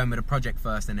you're going with a project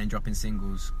first and then dropping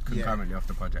singles concurrently off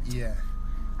the project? Yeah.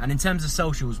 And in terms of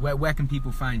socials, where can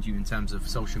people find you in terms of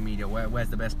social media? Where's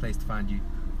the best place to find you?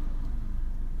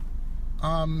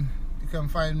 You can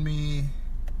find me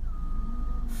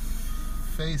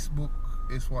Facebook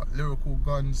is Lyrical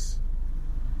Guns,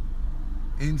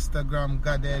 Instagram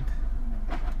Gathead,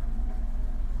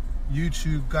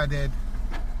 YouTube Gathead.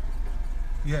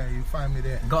 Yeah, you find me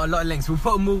there. Got a lot of links. We'll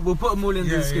put them all in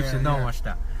the description. Don't watch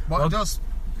that. But just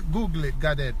Google it,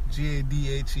 Gathead,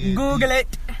 Gadhead. Google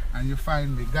it, and you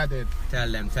find me, Gathead.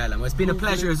 Tell them. Well, it's been a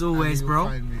pleasure as always, bro.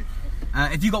 Find me.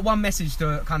 If you got one message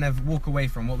to kind of walk away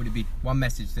from, what would it be? One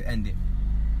message to end it.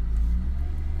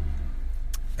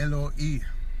 LOE.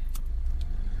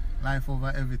 Life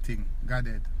over everything.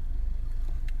 Gathead.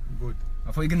 Good.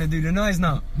 I thought you were gonna do the noise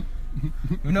now.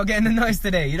 We're not getting the noise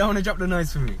today. You don't want to drop the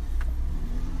noise for me.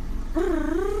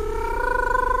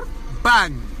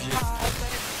 Bang.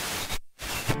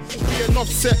 Enough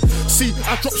set. See,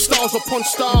 I drop stars upon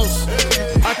stars.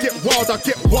 I get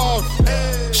wild.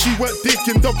 She weren't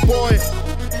digging the boy,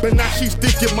 but now she's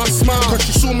digging my smile. Cause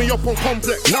she saw me up on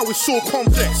Complex, now it's so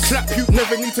complex. Clap you,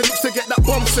 never need to mix to get that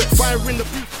bomb set. Fire in the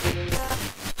booth.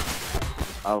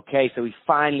 Okay, so we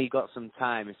finally got some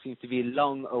time. It seems to be a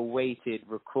long-awaited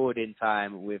recording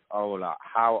time with Ola.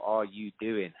 How are you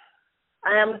doing?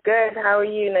 I am good. How are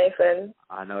you, Nathan?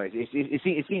 I know it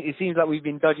seems like we've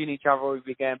been dodging each other. We've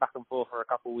been going back and forth for a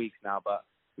couple of weeks now, but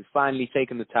we've finally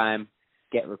taken the time,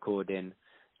 get recording,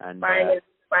 and finally.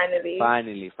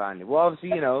 Well, obviously,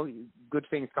 you know, good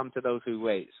things come to those who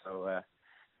wait, so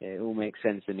it all makes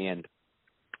sense in the end.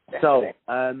 Definitely.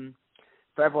 So,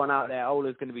 for everyone out there,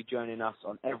 Ola's going to be joining us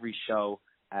on every show.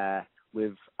 I'm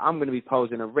going to be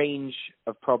posing a range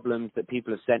of problems that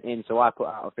people have sent in. So I put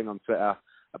out a thing on Twitter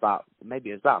about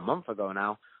a month ago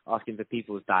now, asking for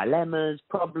people's dilemmas,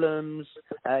 problems.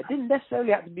 It didn't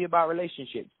necessarily have to be about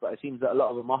relationships, but it seems that a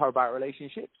lot of them are about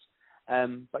relationships.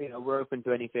 But, you know, we're open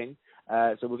to anything.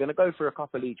 So we're going to go through a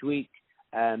couple each week.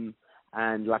 And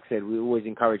like I said, we always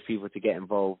encourage people to get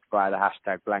involved via the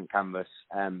hashtag #BlankCanvas.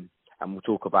 And we'll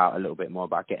talk about a little bit more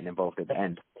about getting involved at the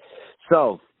end.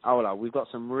 So, Ola, we've got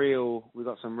some real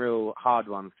hard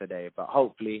ones today, but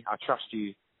hopefully I trust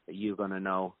you that you're going to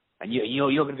know. And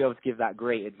you're going to be able to give that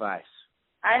great advice.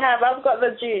 I've got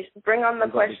the juice. Bring on the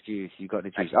question. You got the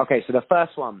juice. Okay, so the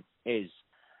first one is,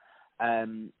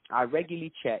 I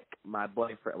regularly check my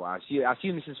boyfriend. Well, I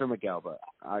assume this is from a girl, but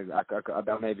I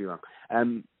may be wrong.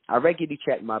 I regularly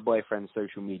check my boyfriend's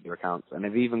social media accounts, and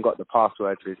I've even got the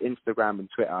password to his Instagram and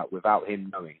Twitter without him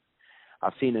knowing.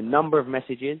 I've seen a number of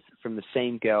messages from the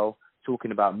same girl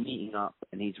talking about meeting up,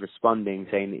 and he's responding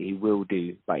saying that he will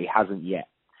do, but he hasn't yet.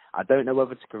 I don't know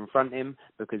whether to confront him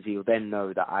because he'll then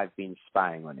know that I've been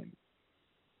spying on him.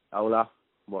 Ola,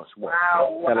 what?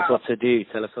 Wow. Tell us what to do.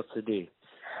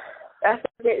 That's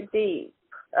a bit deep.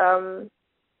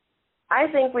 I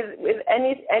think with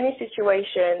any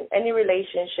situation, any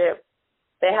relationship,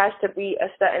 there has to be a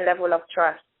certain level of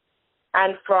trust.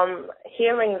 And from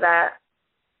hearing that,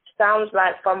 sounds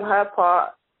like from her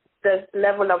part, the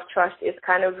level of trust is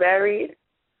kind of varied.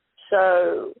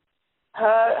 So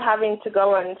her having to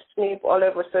go and snoop all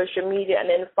over social media and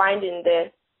then finding this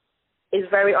is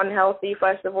very unhealthy,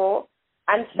 first of all.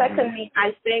 And secondly,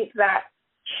 I think that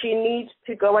she needs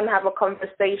to go and have a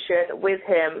conversation with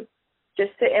him.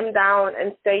 Just sit him down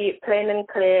and say it plain and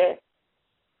clear.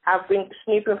 I've been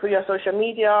snooping through your social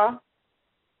media.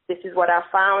 This is what I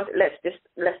found. Let's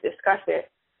discuss it.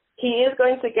 He is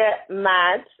going to get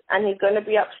mad and he's going to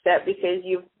be upset because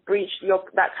you've breached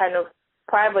that kind of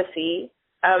privacy.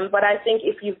 But I think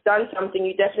if you've done something,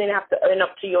 you definitely have to own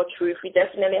up to your truth. You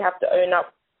definitely have to own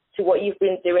up to what you've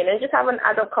been doing and just have an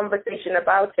adult conversation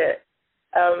about it.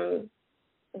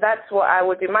 That's what I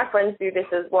would do. My friends do this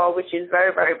as well, which is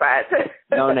very, very bad.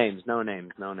 No names. But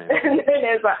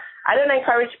I don't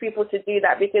encourage people to do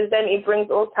that because then it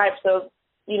brings all types of,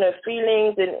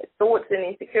 feelings and thoughts and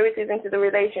insecurities into the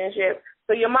relationship.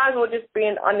 So you might as well just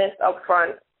be honest up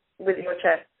front with your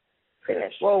chest.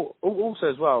 finish. Well, also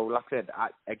as well, like I said,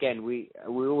 again,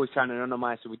 we're always trying to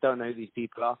anonymize, so we don't know who these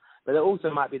people are. But there also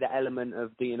might be the element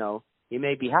of the, he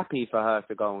may be happy for her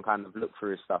to go and kind of look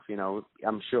through his stuff.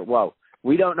 I'm sure. Well,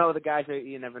 we don't know the guy, so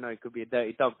you never know. He could be a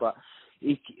dirty dog, but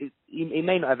he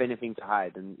may not have anything to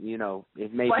hide. And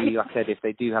it may be, like I said, if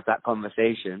they do have that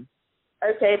conversation.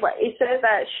 Okay, but he says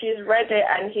that she's read it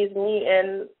and he's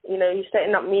meeting, he's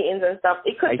setting up meetings and stuff.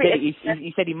 It could be.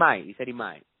 He said he might.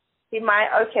 He might.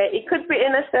 Okay. It could be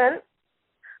innocent,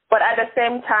 but at the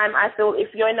same time, I feel if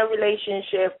you're in a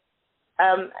relationship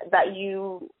that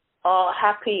you are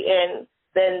happy in,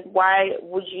 then why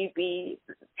would you be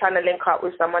trying to link up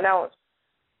with someone else?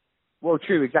 Well,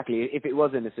 true, exactly. If it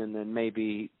was innocent, then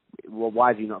maybe,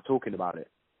 why is he not talking about it?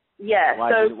 Yeah.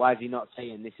 Why is he not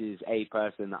saying this is a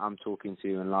person that I'm talking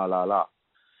to and la la la?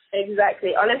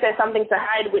 Exactly. Unless there's something to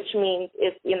hide, which means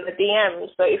it's in the DMs.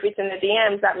 So if it's in the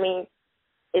DMs, that means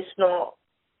it's not,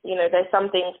 there's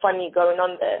something funny going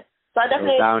on there. So I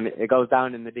definitely... It goes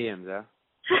down in the DMs, yeah?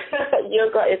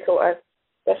 You got it, to us.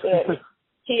 Definitely.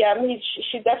 He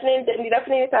definitely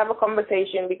needs to have a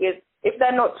conversation, because if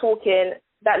they're not talking,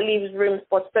 that leaves room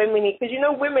for so many... Because,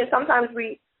 women, sometimes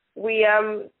we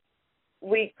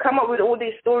come up with all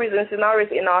these stories and scenarios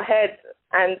in our head,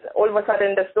 and all of a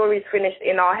sudden the story's finished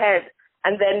in our head,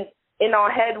 and then in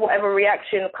our head whatever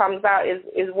reaction comes out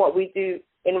is what we do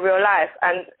in real life,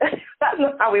 and that's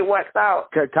not how it works out.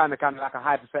 Kind of like a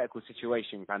hypothetical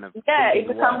situation, kind of. Yeah, it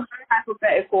becomes very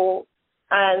hypothetical,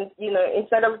 and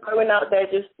instead of going out there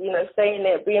just saying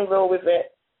it, being real with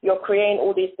it, you're creating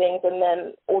all these things, and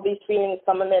then all these feelings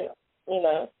come, and then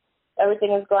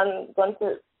everything has gone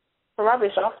to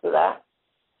rubbish after that.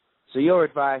 So your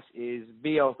advice is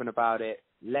be open about it,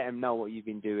 let them know what you've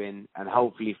been doing, and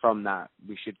hopefully from that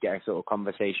we should get a sort of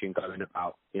conversation going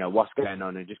about, what's going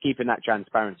on, and just keeping that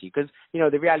transparency. Because,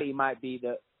 the reality might be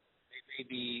that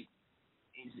maybe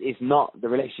it's not, the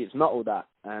relationship's not all that.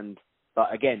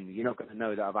 But again, you're not going to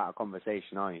know that about a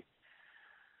conversation, are you?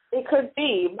 It could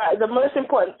be, but the most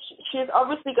important, she's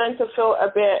obviously going to feel a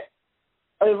bit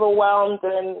overwhelmed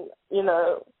and,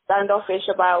 standoffish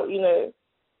about,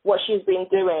 what she's been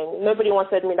doing. Nobody wants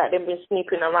to admit that they've been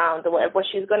snooping around or whatever, but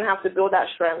she's going to have to build that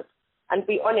strength and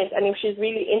be honest. And if she's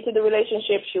really into the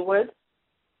relationship, she would.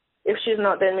 If she's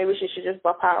not, then maybe she should just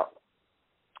bop out.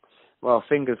 Well,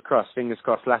 fingers crossed. Like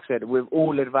I said, with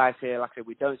all advice here, like I said,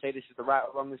 we don't say this is the right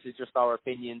or wrong, this is just our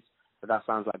opinions, but that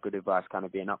sounds like good advice, kind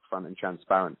of being upfront and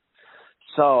transparent.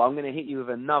 So I'm going to hit you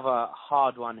with another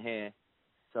hard one here.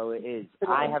 So it is,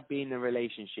 I have been in a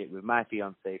relationship with my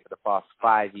fiancé for the past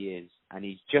 5 years, and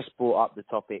he's just brought up the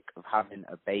topic of having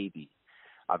a baby.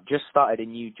 I've just started a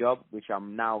new job, which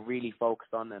I'm now really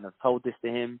focused on, and I've told this to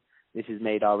him. This has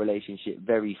made our relationship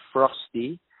very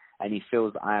frosty, and he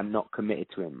feels that I am not committed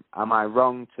to him. Am I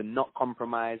wrong to not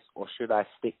compromise, or should I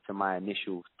stick to my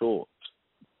initial thoughts?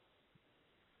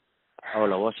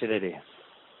 Ola, what should I do?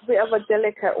 Bit of a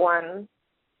delicate one.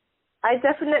 I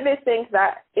definitely think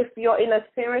that if you're in a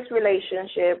serious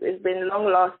relationship, it's been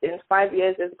long-lasting, 5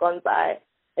 years has gone by,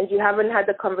 and you haven't had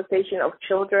the conversation of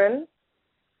children,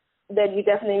 then you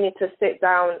definitely need to sit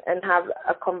down and have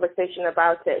a conversation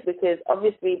about it, because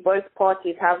obviously both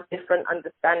parties have different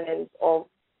understandings of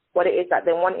what it is that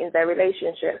they want in their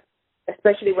relationship,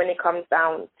 especially when it comes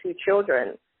down to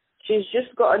children. She's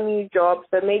just got a new job,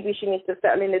 so maybe she needs to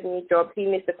settle in a new job. He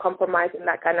needs to compromise in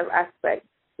that kind of aspect.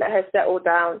 Let her settle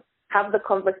down, have the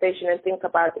conversation and think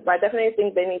about it. But I definitely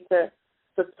think they need to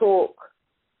talk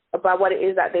about what it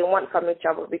is that they want from each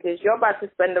other, because you're about to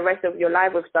spend the rest of your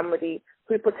life with somebody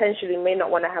who potentially may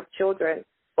not want to have children,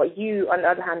 but you, on the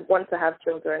other hand, want to have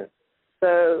children.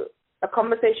 So a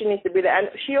conversation needs to be there. And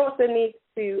she also needs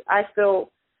to, I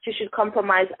feel, she should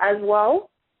compromise as well.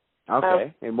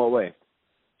 Okay. In what way?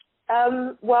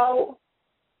 Well,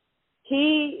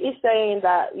 he is saying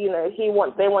that, they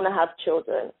want to have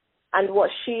children. And what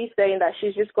she's saying that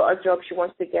she's just got a job, she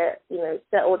wants to get,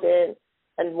 settled in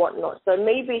and whatnot. So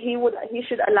maybe he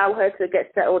should allow her to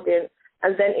get settled in,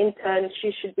 and then in turn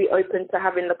she should be open to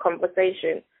having the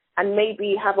conversation and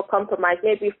maybe have a compromise,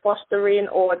 maybe fostering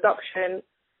or adoption,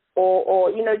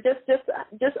 or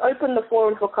just open the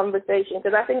forum for conversation,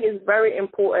 because I think it's very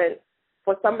important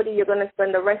for somebody you're going to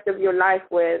spend the rest of your life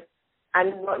with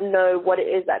and not know what it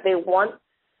is that they want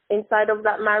inside of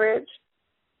that marriage.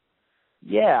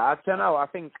 Yeah, I don't know. I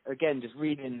think, again, just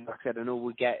reading, like I said, and all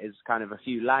we get is kind of a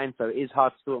few lines, so it is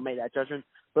hard to sort of make that judgment.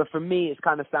 But for me, it's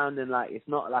kind of sounding like it's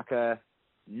not like a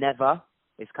never.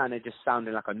 It's kind of just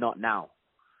sounding like a not now.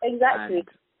 Exactly.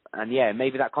 And yeah,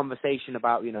 maybe that conversation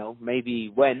about,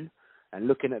 maybe when, and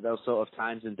looking at those sort of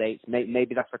times and dates,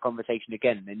 maybe that's the conversation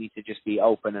again. They need to just be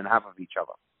open and have with each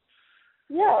other.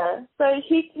 Yeah, so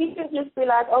he can just be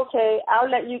like, okay, I'll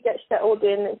let you get settled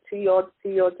in to your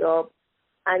job,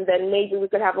 and then maybe we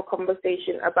could have a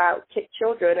conversation about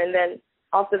children, and then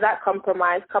after that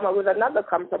compromise, come up with another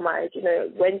compromise. You know,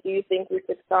 when do you think we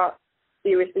could start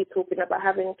seriously talking about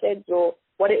having kids, or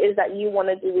what it is that you want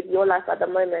to do with your life at the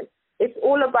moment? It's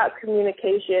all about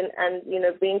communication and, you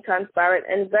know, being transparent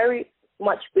and very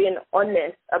much being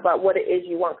honest about what it is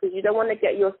you want, because you don't want to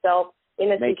get yourself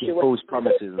in a making situation. false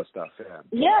promises and stuff.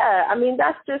 Yeah, I mean,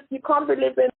 that's just, you can't be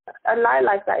living a lie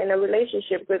like that in a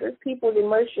relationship, because people's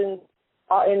emotions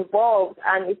are involved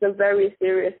and it's a very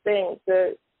serious thing.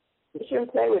 So you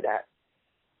shouldn't play with that.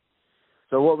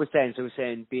 So what we're saying,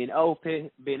 being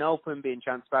open, being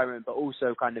transparent, but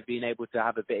also kind of being able to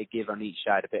have a bit of give on each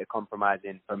side, a bit of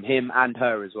compromising from him and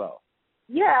her as well.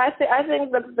 Yeah, I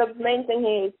think the main thing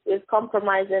here is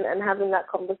compromising and having that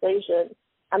conversation.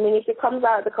 I mean, if it comes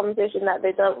out of the conversation that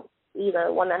they don't, you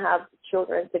know, want to have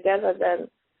children together, then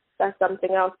that's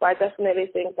something else. But I definitely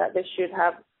think that they should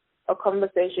have a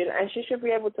conversation, and she should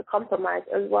be able to compromise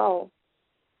as well.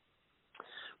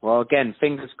 Well, again,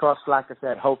 fingers crossed, like I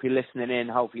said, hope you're listening in.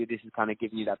 Hopefully this is kind of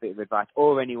giving you that bit of advice,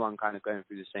 or anyone kind of going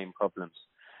through the same problems.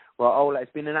 Well, Ola,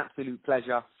 it's been an absolute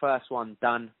pleasure. First one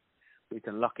done. We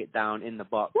can lock it down in the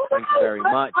box. Thank you very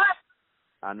much.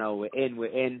 I know we're in.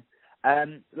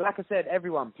 Like I said,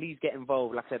 everyone, please get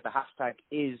involved. Like I said, the hashtag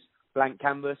is Blank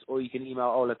Canvas, or you can email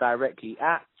Ola directly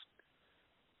at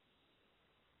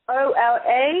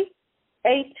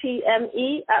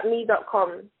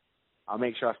OLAATME@me.com. I'll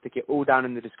make sure I stick it all down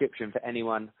in the description for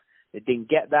anyone that didn't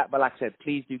get that. But like I said,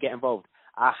 please do get involved.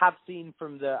 I have seen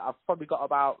I've probably got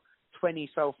about 20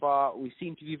 so far. We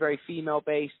seem to be very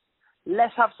female-based.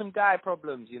 Let's have some guy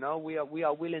problems, you know. We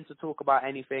are willing to talk about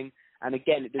anything. And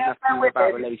again, it doesn't have to be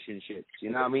about relationships. You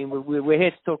know what I mean? We're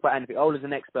here to talk about anything. Ola's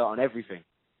an expert on everything.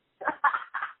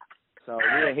 So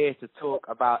we're here to talk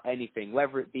about anything,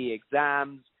 whether it be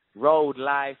exams, road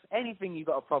life, anything you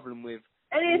got a problem with.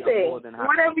 Anything. More than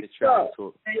happy to try and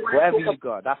talk. Whatever you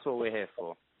got, that's what we're here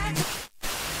for.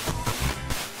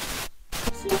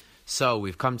 So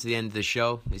we've come to the end of the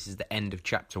show. This is the end of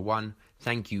chapter 1.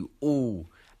 Thank you all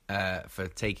for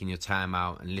taking your time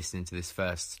out and listening to this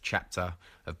first chapter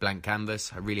of Blank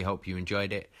Canvas. I really hope you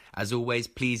enjoyed it. As always,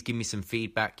 please give me some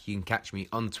feedback. You can catch me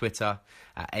on Twitter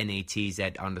at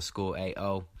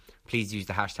NATZ_AO. Please use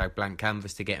the hashtag Blank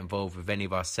Canvas to get involved with any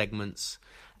of our segments.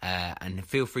 And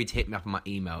feel free to hit me up on my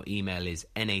email. Email is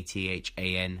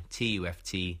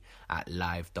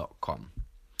nathantuft@live.com.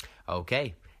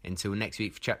 Okay, until next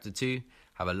week for chapter 2,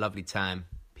 have a lovely time.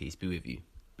 Peace be with you.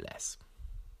 Bless.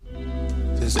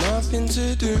 There's nothing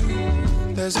to do,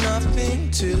 there's nothing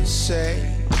to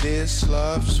say. This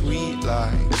love sweet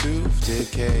like tooth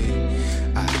decay.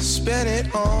 I spent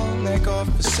it on that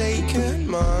godforsaken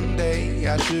Monday.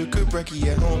 I should cook brekkie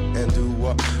at home and do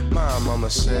what my mama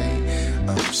say.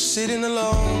 I'm sitting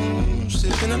alone,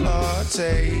 sipping a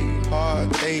latte.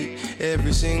 Heartache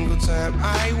every single time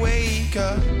I wake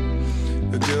up.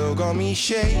 A girl got me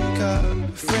shake up,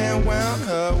 a friend wound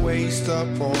her waist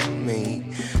up on me.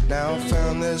 Now I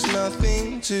found there's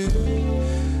nothing to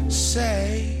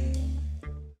say.